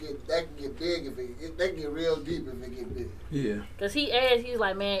can get big if that can get real deep if it get big. yeah. Cause he asked, he's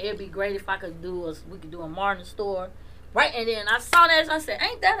like, man, it'd be great if we could do a Martin store, right? And then I saw that, I said,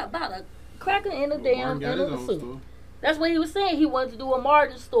 ain't that about a cracker in a damn Martin got in his a own suit? store. That's what he was saying. He wanted to do a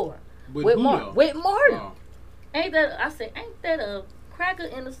Martin store With with who, Martin. though? With Martin. Oh. Ain't that? I said, ain't that a cracker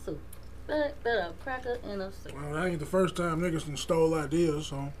in a suit? That a cracker in a suit. Well, that ain't the first time niggas done stole ideas,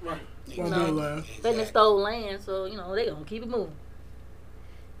 so Right. won't be No. a laugh. They done stole land, so you know they gonna keep it moving.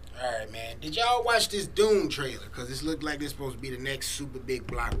 All right, man. Did y'all watch this Doom trailer? Cause this looked like this supposed to be the next super big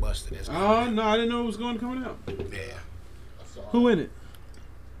blockbuster. That's Oh, coming no, I didn't know it was coming out. out. Yeah. I saw Who in it?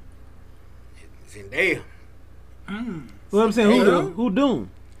 Zendaya. Well, I'm saying, Hey, who Doom?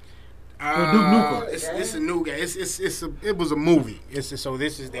 Uh, Duke Nukem. it's a new guy. It was a movie. So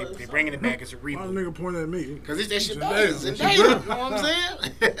this is they're bringing it back. It's a Why the reboot. nigga pointed at me? Cause it's that shit. Zendaya. Zendaya. You know what I'm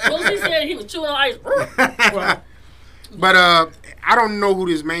saying? Well, he said he was chewing on ice. But I don't know who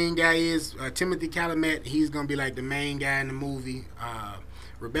this main guy is. Timothy Chalamet, he's gonna be like the main guy in the movie.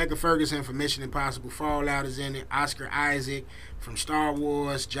 Rebecca Ferguson from Mission Impossible Fallout is in it. Oscar Isaac from Star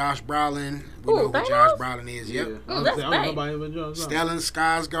Wars. Josh Brolin. We Ooh, know who Thanos? Josh Brolin is. Yep. that's I don't bang. know about him, but John Cena. Stellan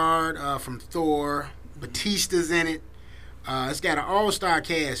Skarsgård from Thor. Batista's in it. It's got an all-star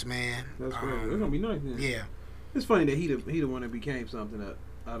cast, man. That's great. That's gonna be nice. Then. Yeah. It's funny that he the one that became something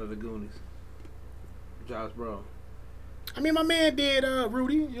out of the Goonies. Josh Brolin. I mean, my man did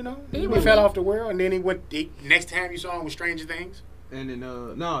Rudy, you know. He He was- fell off the world, and then next time you saw him with Stranger Things. And then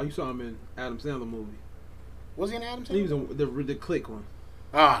no, you saw him in Adam Sandler movie. Was he in Adam He was Sandler? in the Click one.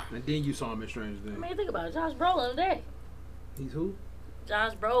 Ah. And then you saw him in Stranger I Things. mean, think about it. Josh Brolin today. He's who?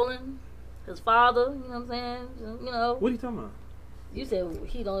 Josh Brolin, his father. You know what I'm saying? You know, What are you talking about? you said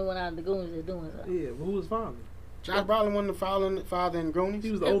he the only one out of the Goonies that doing something. Yeah, but who was father? Josh Brolin wasn't the father in Goonies.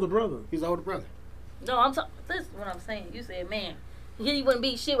 He was the older brother. He's the older brother. No, I'm talking. This is what I'm saying. You said, man, he wouldn't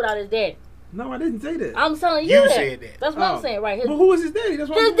beat shit without his dad. No, I didn't say that. I'm telling you You that. said that. That's what Oh. I'm saying, right? His, But who was his daddy? That's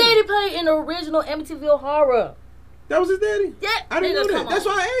what his I'm saying. daddy played in the original Amityville Horror. That was his daddy? Yeah, I didn't know nigga, that. come That's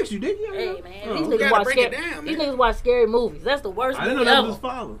on. why I asked you, didn't you? Hey man, Oh, these we niggas gotta watch break scary. it down, These man. niggas watch scary movies. That's the worst I didn't know movie that ever. was his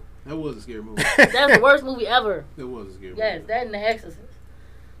father. That was a scary movie. That's the worst movie ever. That was a scary Yes, movie. that and The Exorcist.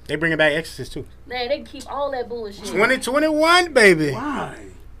 They bringing back Exorcist too. Man, they can keep all that bullshit. 2021, baby. Why?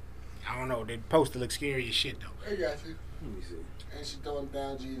 I don't know. The poster looks scary as shit though. I got you. Let me see. And she throwing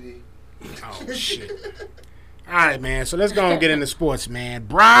down GD. Oh shit. All right, man. So let's go and get into sports, man.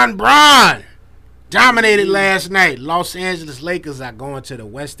 Braun dominated last night. Los Angeles Lakers are going to the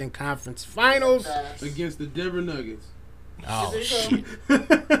Western Conference Finals. Pass. Against the Denver Nuggets. Oh Is it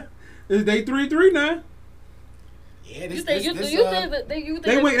shit. Is they 3-3 now? Yeah, You think you think that you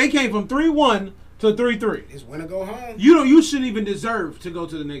think They came from 3-1 to 3-3. This winner go home. You shouldn't even deserve to go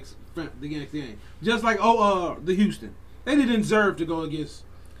to the next game. Just like the Houston. They didn't deserve to go against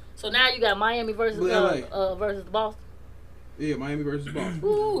So now you got Miami versus LA. versus Boston. Miami versus Boston.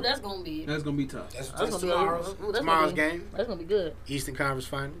 Ooh, that's gonna be. That's gonna be tough. That's That's gonna be tomorrow's that's gonna be- game. That's gonna be good. Eastern Conference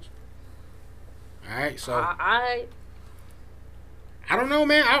Finals. All right, so I I don't know,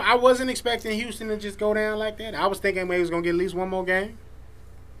 man. I wasn't expecting Houston to just go down like that. I was thinking maybe he was gonna get at least one more game,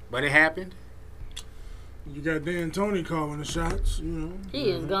 but it happened. You got Dan Tony calling the shots, you know. he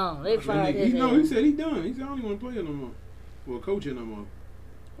is gone. They fired He his ass. said he done. He said I don't even want to play it no more. Well, coaching no more.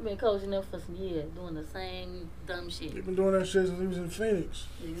 He been coaching them for some years, doing the same dumb shit. He been doing that shit since he was in Phoenix.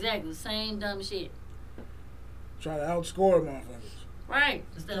 Exactly, the same dumb shit. Trying to outscore motherfuckers. Right.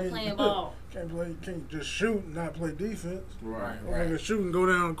 Instead of playing ball. Can't just shoot and not play defense. Right. Right. Shoot and go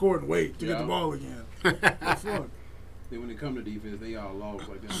down the court and wait to get the ball again. The fuck? Then when it come to defense, they all lost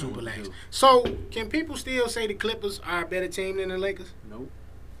like that. Super lax. So, can people still say the Clippers are a better team than the Lakers? Nope.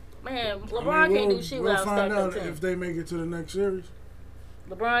 Man, LeBron can't do shit without a stacked up team. If they make it to the next series.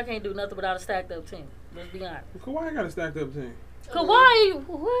 LeBron can't do nothing without a stacked up team. Let's be honest. Kawhi got a stacked up team. Kawhi,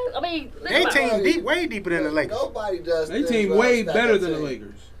 what? I mean, They team way deeper than the Lakers. Nobody does. They team way better than the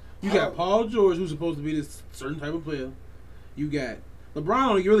Lakers. You got Paul George, who's supposed to be this certain type of player. You got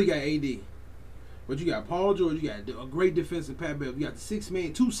LeBron. You really got AD. But you got Paul George, you got a great defensive Pat Bev. You got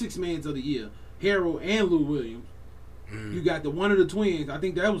the two six mans of the year, Harold and Lou Williams. You got the one of the twins. I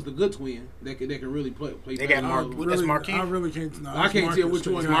think that was the good twin that can really play. They got that's Marquise. I really can't. I can't tell which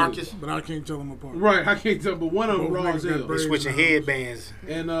one. Marcus, but I can't tell them apart. Right, I can't tell. But one of them raw as hell. They're switching headbands.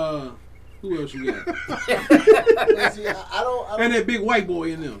 And who else you got? See, I don't. And that big white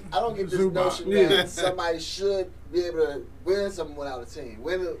boy in them. I don't get this notion that somebody should be able to win something without a team.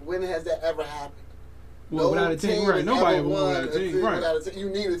 When has that ever happened? Well, without a team, right? Nobody won without a team, right? Without a team. You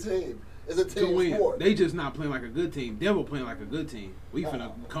need a team. It's a team to win. sport. They just not playing like a good team. Denver playing like a good team. We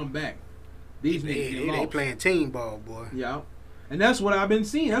finna come back. These niggas get lost. They playing team ball, boy. Yeah, and that's what I've been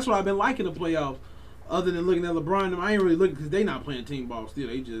seeing. That's what I've been liking the playoffs. Other than looking at LeBron, I ain't really looking because they not playing team ball still.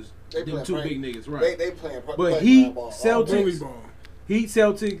 They just them two big niggas, right? They playing. But Heat, Celtics,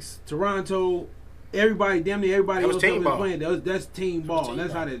 Toronto. Everybody, damn near everybody else been playing. That's team ball. And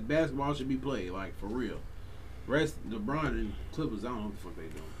that's how that basketball should be played, like for real. Rest LeBron and Clippers, I don't know what the fuck they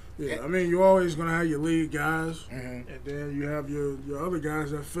doing. Yeah, I mean, you're always gonna have your lead guys, and then you have your other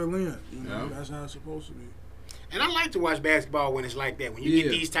guys that fill in. You know, that's how it's supposed to be. And I like to watch basketball when it's like that. When you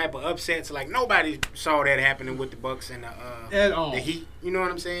get these type of upsets, like nobody saw that happening with the Bucks and the Heat. You know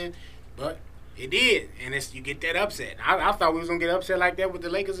what I'm saying? But it did, and you get that upset. I thought we was gonna get upset like that with the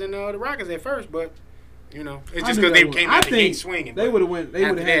Lakers and the Rockets at first, but you know, it's just because they came out the gate swinging. They would have went. They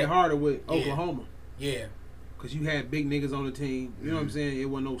would have had it harder with Oklahoma. Yeah. Because you had big niggas on the team. You know what I'm saying? It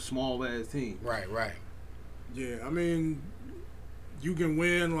wasn't no small-ass team. Right. Yeah, I mean, you can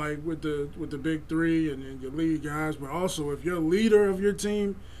win, like, with the big three and your lead guys, but also if your leader of your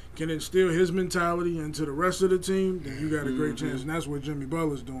team can instill his mentality into the rest of the team, then you got a great chance. And that's what Jimmy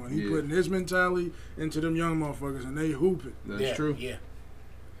Butler's doing. He putting his mentality into them young motherfuckers, and they hooping. That's true. Yeah.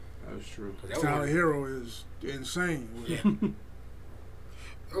 That's true. Tyler Hero is insane. Yeah.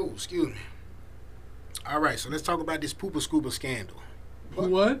 Oh, excuse me. All right, so let's talk about this Pooper Scooper scandal.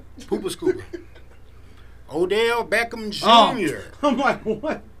 What? Pooper Scooper. Odell Beckham Jr. I'm like,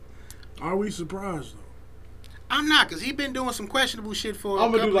 what? Are we surprised, though? I'm not, because he's been doing some questionable shit for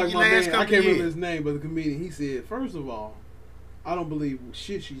I'm going to do like my man. I can't remember his his name, but the comedian, he said, first of all, I don't believe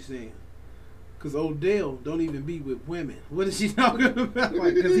shit she's saying. Because Odell don't even be with women. What is she talking about?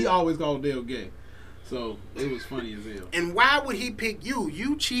 Because he always called Odell gay. So it was funny as hell. And why would he pick you?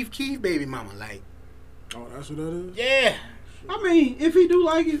 You Chief Keef baby mama. Like, oh, that's what that is? Yeah. I mean, if he do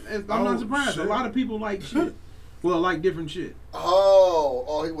like it, I'm not surprised. Shit. A lot of people like shit. Well, like different shit.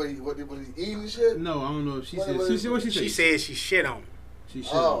 Was he eating shit? No, I don't know if she said. What she said? She said she shit on him. She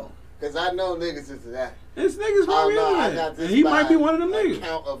shit on him. Because I know niggas into that. This niggas probably into that. And he might be one of them niggas.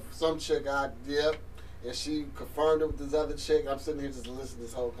 Account of some chick I dip, and she confirmed it with this other chick. I'm sitting here just listening to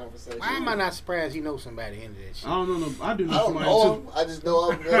this whole conversation. Why am I not surprised he knows somebody into that shit? I don't know. I do know somebody too. I just know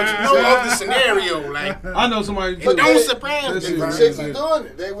of him. But you know of the scenario. Like, I know somebody too. But don't surprise me. The chicks are doing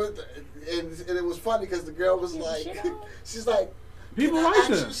it. They were, and it was funny because the girl was like, she's like, people can I like ask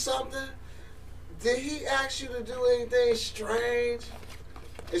that. you something? Did he ask you to do anything strange?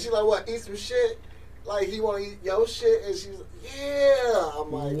 And she's like, what, eat some shit? Like, he want to eat your shit? And she's like, yeah.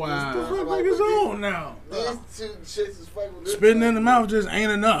 I'm like, wow. What the fuck is on now? These two chicks is fucking with this. Spitting in the mouth just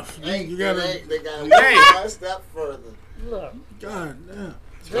ain't enough. You gotta, they got one step further. Look. God damn.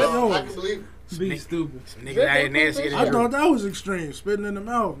 I can believe it. Be stupid. Some niggas out here nasty. I thought that was extreme. Spitting in the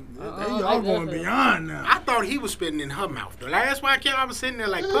mouth. They all going beyond now. I thought he was spitting in her mouth, though. Like, that's why I was sitting there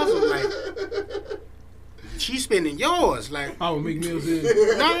like puzzled. Like, she's spitting in yours. Like, oh, Meek Mill said.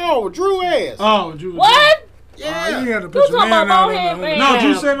 No, Drew ass. Oh, Drew. What? Yeah. You had to put your man out on the No,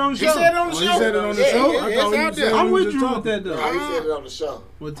 Drew said it on the show. He said it on the show. He said it on the show? I thought he said I'm with Drew with that, though. He said it on the show.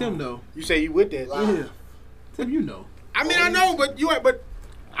 Well, Tim, though. You say you with that? Yeah. Tim, you know. I mean, I know, but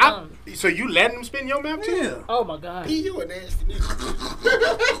so you letting him spit in your mouth too? Yeah. Oh my God. You a nasty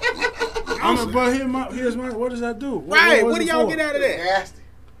nigga. But here's my. What does that do? Right. What do y'all get out of that? Nasty.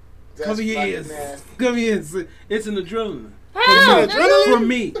 Come here. It's an adrenaline. Hell, For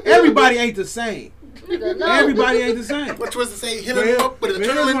me. Everybody ain't the same. no. Everybody ain't the same. What was to say? Hit him up with a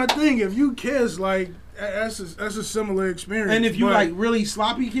Here's my adrenaline. thing. If you kiss like that's a similar experience. And if you but- like really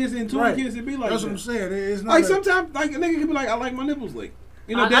sloppy kiss into a Right. kiss, it be like that's that. what I'm saying. It's not Like a- sometimes, like a nigga can be like, I like my nipples licked.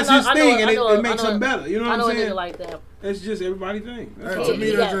 You know, I that's know- his I know- thing, I and know- it makes I know- him better. You know I what know I'm a saying? nigga like that. It's just everybody's thing. That's to all. me,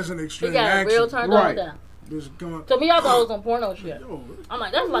 He that's got- just an He extreme got action. real turned Right. on with that. Just come on. To me, I thought it was some porno shit. Yo, I'm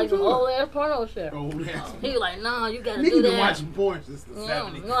like, that's like some old ass porno shit. Oh, that's He was like, nah, you gotta nigga do been that. watching porn since the Yeah,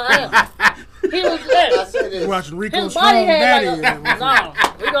 70s. no, I am. He was I there. say this. you watching Rico His Strong body Daddy. had like a, no,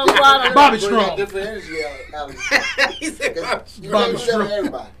 we gonna slide on Bobby that. Bring that Strong. different energy out of you. He said, You Bobby can't do that Strong. with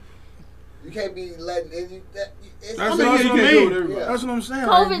everybody. You can't be letting it's That's I mean, what you I can't do it mean. with everybody. That's what I'm saying.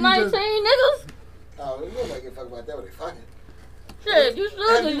 like, you COVID-19 just- niggas? Oh, nobody can fuck about that when they fucking. Shit, you should, Have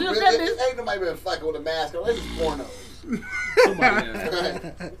cause you you really- that bitch. ain't nobody been fucking with a mask on. This is porno. Somebody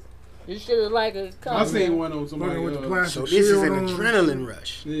has. This shit is like a I seen one on somebody. Fucking with the so plastic this is shield an on. adrenaline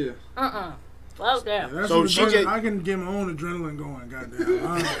rush. Yeah. Fuck Yeah, that. that's So what she the- just- I can get my own adrenaline going.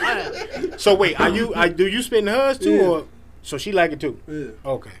 Goddamn. So wait, do you spin hers too, Yeah. or so she like it too? Yeah.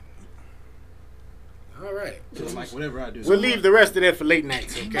 Okay. All right. So like whatever I do. We'll leave the rest of that for late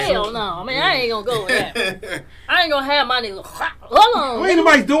nights. Okay. Hell no. I mean, I ain't gonna go with that. I ain't gonna have my nigga. Hold on. Ain't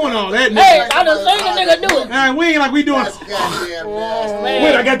nobody doing all that. Hey, Nigga. I done seen the nigga do it. Nah, we ain't like we doing. That's goddamn nasty. Man.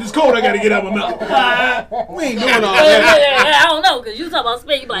 Wait, I got this cold. I gotta get out my mouth. We ain't doing all Hey, that. hey, I don't know, cause you talking about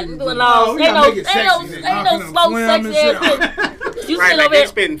speak like you doing No, all. we Ain't gotta no, make it ain't no, sexy, ain't nigga. no Knocking slow them sexy phlegm ass and shit. You Right, sit like over they here.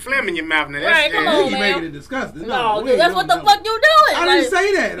 spitting phlegm in your mouth now. Right, come on, You man. making it disgusting. No, we dude, ain't that's what the doing fuck you doing. I Like, didn't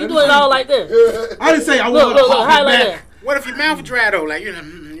say that. You doing it all like this. I didn't say I Look, want look, to look, hop highlight back. that. What if your mouth dry though? Like they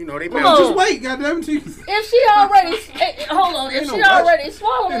Come mouth. on. Just wait, goddamn. If she already, hold on, if Ain't no she rush. already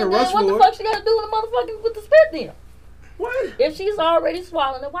swallowing Ain't it, a then rush what the for fuck she gotta do with the motherfucking with the spit then? What? If she's already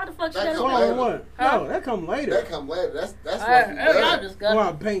swallowing it, why the fuck she That's gotta all do Swallow it? what? Huh? No, that come later. That come later. That's what Alright, you y'all done. just Well, got.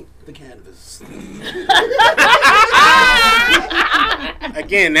 I paint the canvas.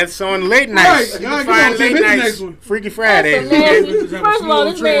 Again, that's on late nights. Right. You Y'all can come find on, late hit the nights. next one. Freaky Fridays. That's some nasty- Just have a First of all,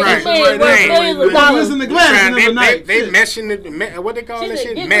 smooth this man trip. is Right, worth right. millions of Listen dollars. to glass Trying- another night. they Shit. meshing the what they call She that said,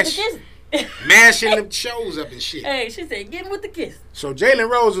 shit? get Mesh, with the kiss. mashing the shows up and shit. Hey, she said, get with the kiss. So Jalen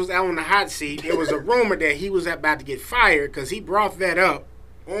Rose was out on the hot seat. There was a rumor that he was about to get fired because he brought that up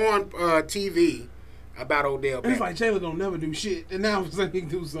on TV about Odell Beckham. It's like Taylor don't never do shit, and now I'm saying he can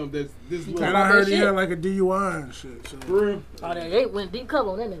do something that's this And little. I heard he shit. had like a DUI and shit. So. For real? Oh, they went deep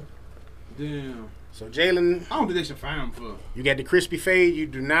cover on that nigga. Damn. So Jalen, I don't think they should fire him for. you got the crispy fade. You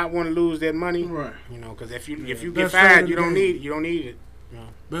do not want to lose that money, Right. you know, because if you get Best fired, fade you in don't the game. need it.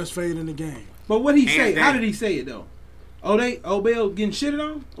 Best fade in the game. But what he Hands say? How down. did he say it though? Oh, Odell getting shitted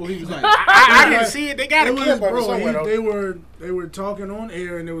on, or he was like, I didn't see it. They got a It was, clip of it bro, somewhere. though. they were talking on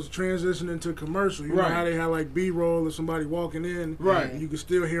air and it was transitioning to commercial. You Right. know how they had like B-roll of somebody walking in, Right. And you could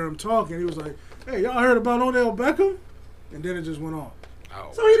still hear him talking. He was like, "Hey, y'all heard about Odell Beckham?" And then it just went off. Oh.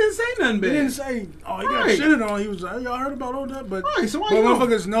 so he didn't say nothing He bad. didn't say, "Oh, he got Right. shitted on." He was like, "Y'all heard about Odell?" But Right, so why but you gonna-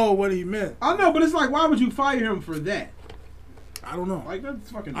 motherfuckers know what he meant. I know, but it's like, why would you fire him for that? I don't know. Like that's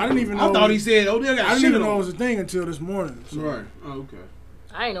fucking. I didn't even I know- thought he said Odell got I didn't shitted even know it on. was a thing until this morning. So. Right. Oh, okay.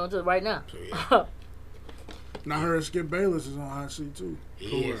 I ain't know until right now. So, yeah, And I heard Skip Bayless is on hot seat too.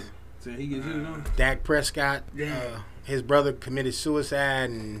 he is. So he gets shitted on. Dak Prescott, Yeah. his brother committed suicide,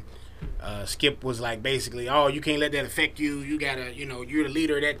 and Skip was like, basically, "Oh, you can't let that affect you. You gotta, you're the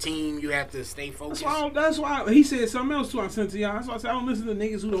leader of that team. You have to stay focused." That's why he said something else too. I sent to y'all. That's why I said I don't listen to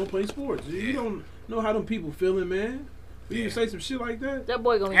niggas who don't play sports. You Yeah. don't know how them people feeling, man. You Yeah. say some shit like that. That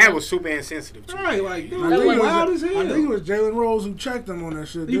boy gonna That was super insensitive too. Right, like dude, I That you was- wild as I think it hell. was Jalen Rose who checked him on that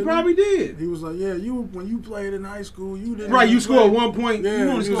shit. He didn't probably did. He was like, "Yeah, when you played in high school, you didn't." Right, you even scored play." 1 point. Yeah, You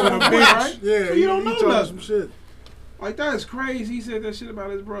want he to was score on 1 the point, bench. right? Yeah, so you don't know told nothing. some shit. Like that's crazy. He said that shit about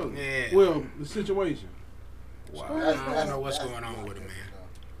his brother. Yeah. Well, the situation. Wow. That's- I don't know what's that's- going on with him,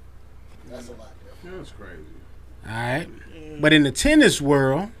 man. That's a lot. That's crazy. All right, but in the tennis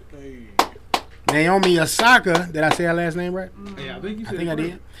world, Naomi Osaka, did I say her last name right? Yeah, I think you I said think it I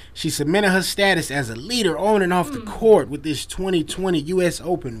right. did. She cemented her status as a leader on and off the court with this 2020 U.S.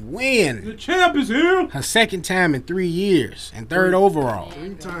 Open win. The champ is here. Her second time in 3 years and third overall.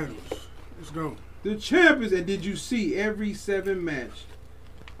 3 titles. Let's go. The champ is. And did you see every 7 match?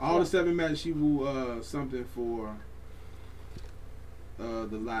 All the 7 matches she will something for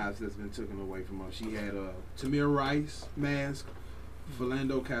the lives that's been taken away from her. She had Tamir Rice mask,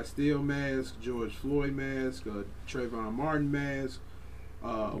 Philando Castile mask, George Floyd mask, Trayvon Martin mask,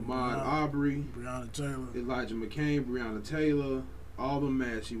 Ahmaud Arbery, Breonna Taylor. Elijah McCain, Breonna Taylor. All the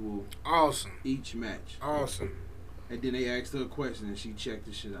masks she will Awesome. each match. Awesome. And then they asked her a question and she checked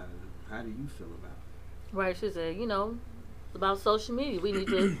the shit out of them. How do you feel about it? right. She said, it's about social media. We need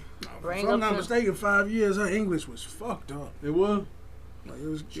to bring If I'm up not some. mistaken, 5 years her English was fucked up. It was? Like,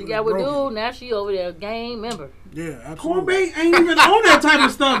 She got with dude, now she over there, gang member. Yeah, absolutely. Corbett ain't even on that type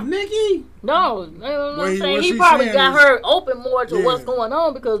of stuff, Nikki. No, you know what I'm saying? what He she's probably saying got is- her open more to Yeah. what's going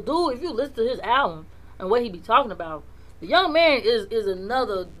on because, dude, if you listen to his album and what he be talking about, the young man is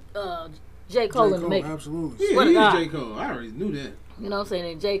another J. Cole in the making. Absolutely. Yeah, Swear to he God. is J. Cole. I already knew that. You know what I'm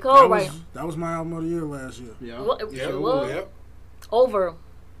saying? And J. Cole, That was my album of the year last year. Yeah. What, Yeah, it was yeah. over.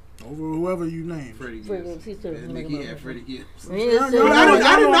 Over whoever you name. Freddie Freddie Gibbs. Gibbs, he's And Nikki had Freddie Gibbs. He is Yeah, still- yeah, I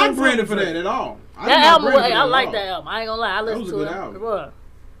did know not I'm Brandon for saying. that at all. I did That not album, Brandon for I that like at all. that album. I ain't gonna lie, I listened was a to good it. album. Bruh,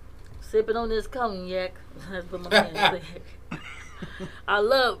 sipping on this cognac. That's what my man said. I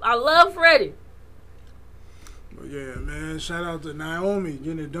love Freddie. But yeah, man, shout out to Naomi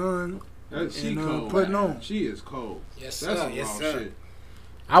getting it done. She And, cold. putting man. on. She is cold. Yes, That's sir. some Yes, raw sir. shit.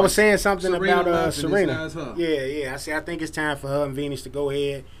 I was saying something Serena about laughing, Serena. this guy's her. Yeah. I think it's time for her and Venus to go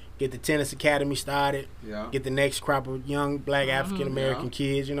ahead, get the tennis academy started, Yeah. get the next crop of young black African American Yeah.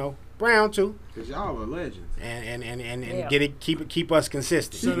 kids. You know, Brown too, Cause y'all are legends. and Yeah. get it, keep us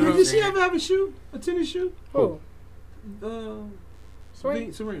consistent. Shut You know up. what I'm Did she saying? ever have a shoe? A tennis shoe? Who?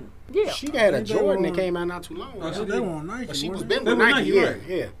 Serena. Yeah. She had a think they Jordan were that came out not too long Oh, ago. she They were on Nike. But she was wasn't been They with were Nike, Nike, yeah, right.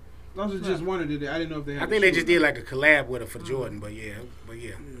 yeah. I was just wondering. I didn't know if they had I a think they shoe just or did not. like a collab with her for Jordan, but yeah.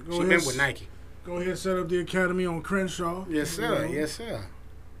 Yeah, go She ahead. been with Nike. Go ahead and set up the academy on Crenshaw. Yes, You sir. know, Yes, sir.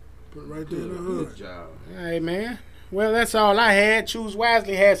 Put it right there in the Good hood. job. All right, man. Well, that's all I had. Choose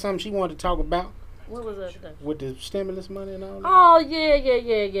Wisely had something she wanted to talk about What was that today? with the stimulus money and all that. Oh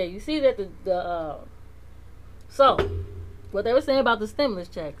yeah. You see that so what they were saying about the stimulus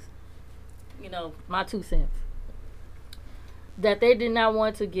checks, you know, my 2 cents. That they did not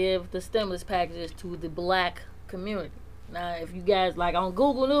want to give the stimulus packages to the black community. Now, if you guys like on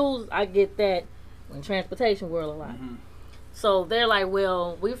Google News, I get that in transportation world a lot. Mhm. So they're like,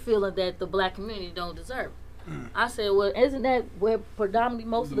 well, we're feeling that the black community don't deserve it. I said, well, isn't that where predominantly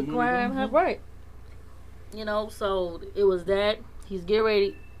most of the money crime comes have from? right? You know, so it was that. He's getting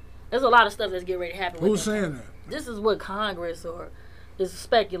ready. There's a lot of stuff that's getting ready to happen. Who's with him. saying that? This is what Congress or is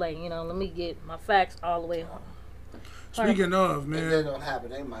speculating. You know, let me get my facts all the way home. Speaking of, If that man, don't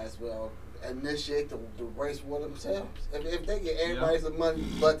happen, they might as well initiate the race war themselves. If they get everybody some money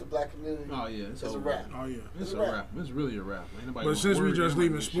but the black community, Oh yeah, it's it's a over. wrap. oh yeah. It's a wrap. It's really a wrap. Ain't nobody But since we worried just about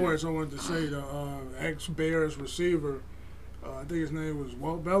leaving this shit. sports, I wanted to say the ex-Bears receiver, I think his name was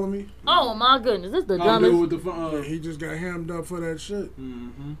Walt Bellamy. Oh my goodness, this is the Oh, dumbest. dude with the Yeah, he just got hammed up for that shit.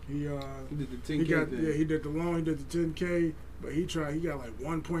 mm-hmm. He He did the 10K he got thing. he did the loan, he did the 10K, but he got like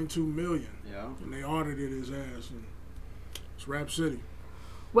 1.2 million, Yeah. and they audited his ass. And it's Rap City.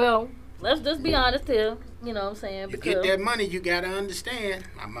 Well, let's just be honest here. You know what I'm saying? You get that money, you gotta understand.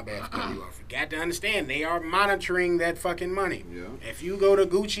 My bad for cutting you off. You got to understand they are monitoring that fucking money. Yeah. If you go to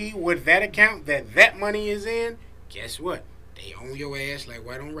Gucci with that account that money is in, guess what? They own your ass like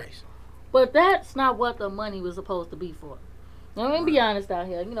white on rice. But that's not what the money was supposed to be for. Now, let me be honest out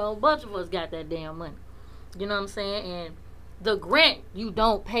here. You know, a bunch of us got that damn money. You know what I'm saying? And the grant, you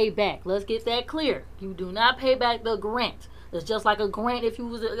don't pay back. Let's get that clear. You do not pay back the grant. It's just like a grant if you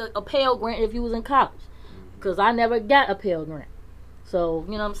was a Pell Grant if you was in college. Because I never got a Pell Grant. So,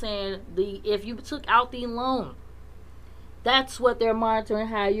 you know what I'm saying? If you took out the loan, that's what they're monitoring,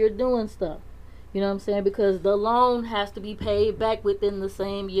 how you're doing stuff. You know what I'm saying? Because the loan has to be paid back within the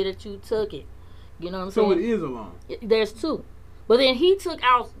same year that you took it. You know what I'm So saying? it is a loan. There's two. But then he took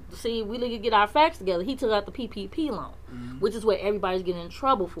out, see, we need to get our facts together. He took out the PPP loan, which is what everybody's getting in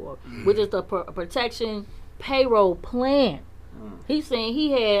trouble for, which is the protection payroll plan. He's saying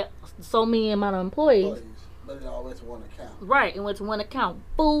he had so many amount of employees. But it all went to one account. Right, it went to one account.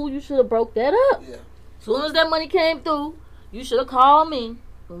 Fool, you should have broke that up. Yeah. As soon as that money came through, you should have called me,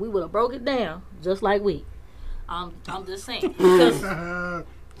 and we would have broke it down, just like we. I'm just saying. Because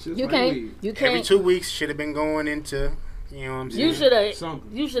Just you like can't, weed. you Every can't. 2 weeks should have been going into, you know what I'm saying?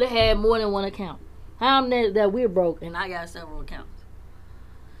 You should have had more than one account. How am that we're broke and I got several accounts?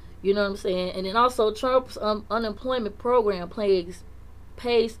 You know what I'm saying? And then also Trump's unemployment program pays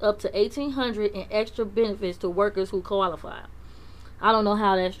up to $1,800 in extra benefits to workers who qualify. I don't know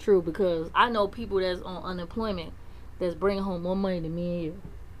how that's true because I know people that's on unemployment that's bringing home more money than me and you.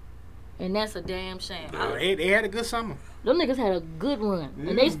 And that's a damn shame. They had a good summer. Them niggas had a good run. Yeah,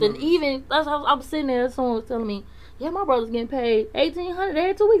 And they still brothers. even, that's how I was sitting there, someone was telling me, yeah, my brother's getting paid $1,800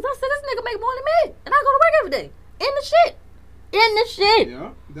 every 2 weeks. I said, this nigga make more than me. And I go to work every day. In the shit.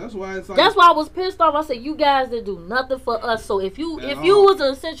 Yeah, that's why it's like. That's why I was pissed off. I said, you guys didn't do nothing for us. So if you was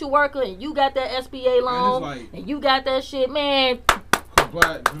an essential worker and you got that SBA loan like- and you got that shit, man,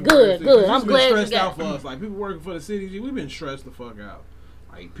 But Good. it's I'm been glad you stressed got out for us. Like people working for the city, we've been stressed the fuck out.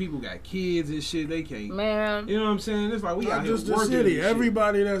 Like people got kids and shit. They can't. Man. You know what I'm saying? It's like we Not out here just the working city. and shit.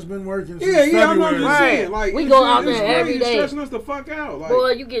 Everybody that's been working since Yeah, I'm not February. just saying. Like We it's go out it's there every crazy. day. It's stressing us the fuck out. Like,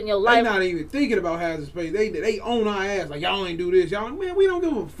 Boy, you getting your they life. not even thinking about hazard space. They own our ass. Like y'all ain't do this. Y'all, man, we don't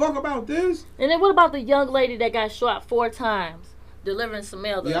give a fuck about this. And then what about the young lady that got shot 4 times delivering some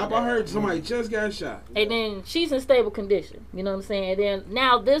mail? Yeah, I heard somebody just got shot. And then she's in stable condition. You know what I'm saying? And then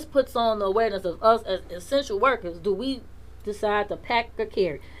now this puts on the awareness of us as essential workers. Do we decide to pack or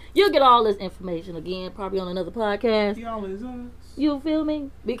carry? You'll get all this information again, probably on another podcast. Y'all is us. You feel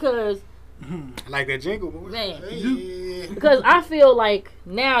me? Because I like that jingle, boy. Man. Hey. because I feel like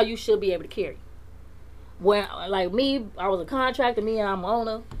now you should be able to carry. When like me, I was a contractor. Me, and I'm an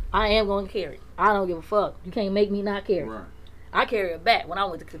owner. I am going to carry. I don't give a fuck. You can't make me not carry. Right. I carry it back when I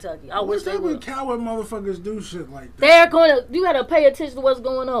went to Kentucky. I wish What's they up with would. coward motherfuckers do shit like that? They're going to. You got to pay attention to what's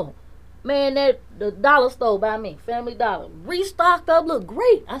going on. Man, the dollar store by me, Family Dollar, restocked up, look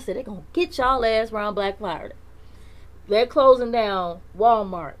great. I said, they're going to get y'all ass around Black Friday. They're closing down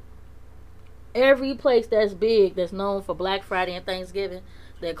Walmart. Every place that's big, that's known for Black Friday and Thanksgiving,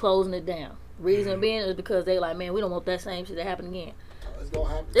 they're closing it down. Reason being is because they like, man, we don't want that same shit to happen again. It's gonna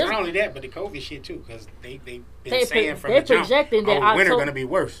happen. Not only that, but the COVID shit too, because they've been They saying pro- from they the jump, projecting that winter October- gonna be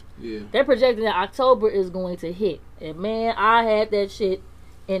worse. Yeah. They're projecting that October is going to hit. And man, I had that shit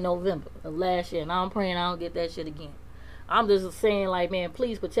in November of last year, and I'm praying I don't get that shit again. I'm just saying, like, man,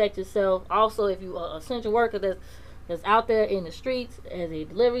 please protect yourself. Also, if you are an essential worker that's out there in the streets as a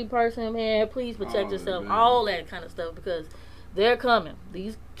delivery person, man, please protect Oh, yourself. man. All that kind of stuff, because they're coming.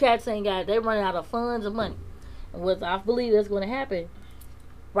 These cats ain't got. They're running out of funds and money. And what I believe that's going to happen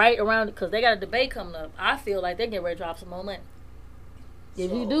right around, because they got a debate coming up. I feel like they're getting ready to drop some more money.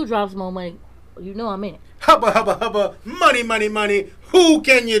 If you do drop some more money, you know I'm in it. Hubba, hubba, hubba, money, money, money. Who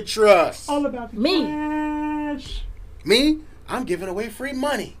can you trust? All about the Me. cash. Me? I'm giving away free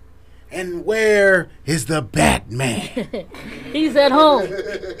money. And where is the Batman? He's at home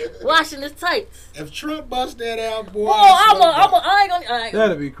washing his tights. If Trump bust that out, boy. Boy, I ain't gonna.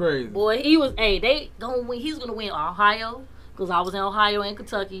 That'd be crazy. Boy, he was. Hey, they gonna win. He's gonna win Ohio, because I was in Ohio and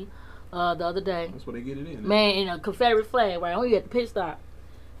Kentucky the other day. That's where they get it in. Man, in a Confederate flag, right? Only at the pit stop.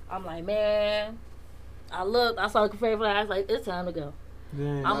 I'm like, man. I saw the Confederate flag. I was like, it's time to go.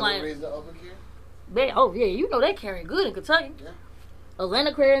 Damn. I'm like, Raise the upper care. oh yeah, you know they carrying good in Kentucky. Yeah.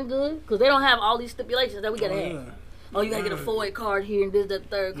 Atlanta carrying good, because they don't have all these stipulations that we gotta have. Yeah. Oh, you gotta get a FOIA card here and this, that,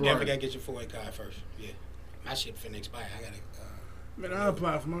 third. You definitely gotta get your FOIA card first. Yeah. My shit finna expire. I gotta. Man, I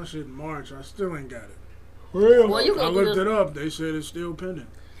applied for my shit in March. I still ain't got it. Well, you I go through looked the, it up. They said it's still pending.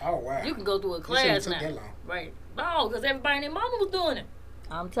 Oh, wow. You can go through a They class said it took now. that long. Right. No, because everybody and their mama was doing it.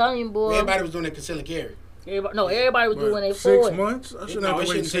 I'm telling you, boy. Everybody was doing that concealed carry. Everybody was doing it 6 for it. months? I shouldn't No, have it to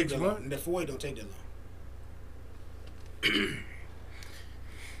wait shouldn't take 6 that months. long. The FOIA don't take that long.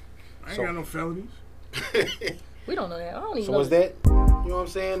 I ain't So- got no felonies. We don't know that. I don't even So know. was that, you know what I'm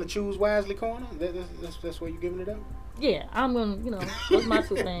saying, the Choose Wisely corner? That's where you giving it up? Yeah, I'm gonna, what's my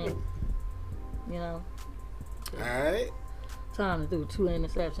 2 things? All right. Time to do 2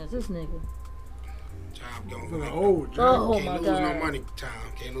 interceptions. This nigga. Time going. For the old job. Oh Can't my lose God. no money, Tom.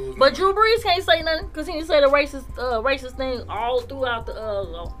 Can't lose no But money. Drew Brees can't say nothing because he didn't say the racist thing all throughout the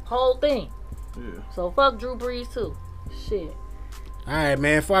whole thing. Yeah. So fuck Drew Brees too. Shit. All right,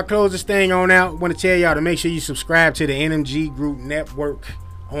 man. Before I close this thing on out, I want to tell y'all to make sure you subscribe to the NMG Group Network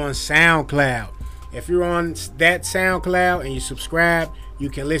on SoundCloud. If you're on that SoundCloud and you subscribe, you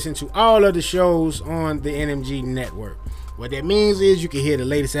can listen to all of the shows on the NMG Network. What that means is you can hear the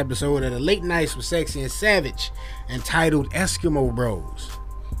latest episode of the Late Nights with Sexy and Savage, entitled Eskimo Bros.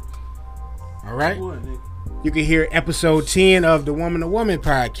 All right? What, nigga? You can hear episode 10 of the Woman to Woman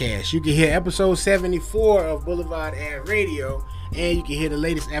podcast. You can hear episode 74 of Boulevard Ad Radio. And you can hear the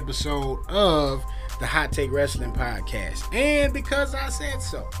latest episode of the Hot Take Wrestling podcast. And because I said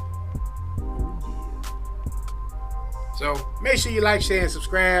so. So make sure you like, share, and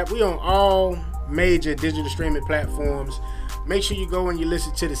subscribe. We on all major digital streaming platforms. Make sure you go and you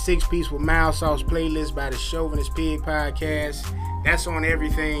listen to the 6-Piece with Mild Sauce playlist by the Chauvinist Pig podcast. That's on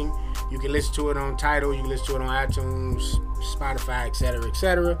everything. You can listen to it on Tidal. You can listen to it on iTunes, Spotify, etc.,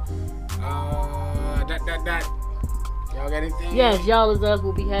 etc. Y'all got anything? Yes, Y'all Is Us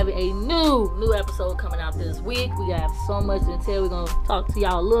will be having a new episode coming out this week. We have so much to tell. We're gonna talk to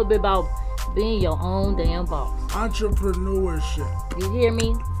y'all a little bit about being your own damn boss. Entrepreneurship. You hear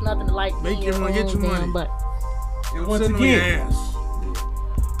me? It's nothing like Make being your your money, own get your damn money. butt. And once Sitting on your again,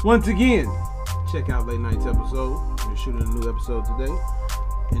 ass. check out late night's episode. We're shooting a new episode today.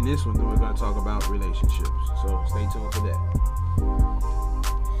 In this one, then we're going to talk about relationships. So stay tuned for that.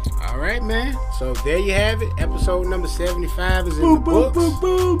 All right, man. So there you have it. Episode number 75 is in the books.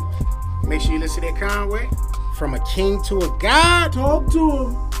 Make sure you listen to that Conway. From a king to a god. Talk to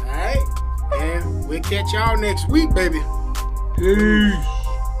him. All right. And we'll catch y'all next week, baby. Peace.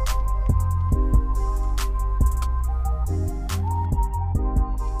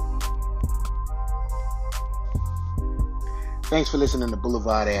 Thanks for listening to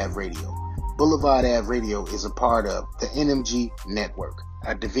Boulevard Ave Radio. Boulevard Ave Radio is a part of the NMG Network,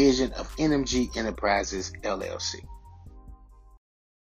 a division of NMG Enterprises, LLC.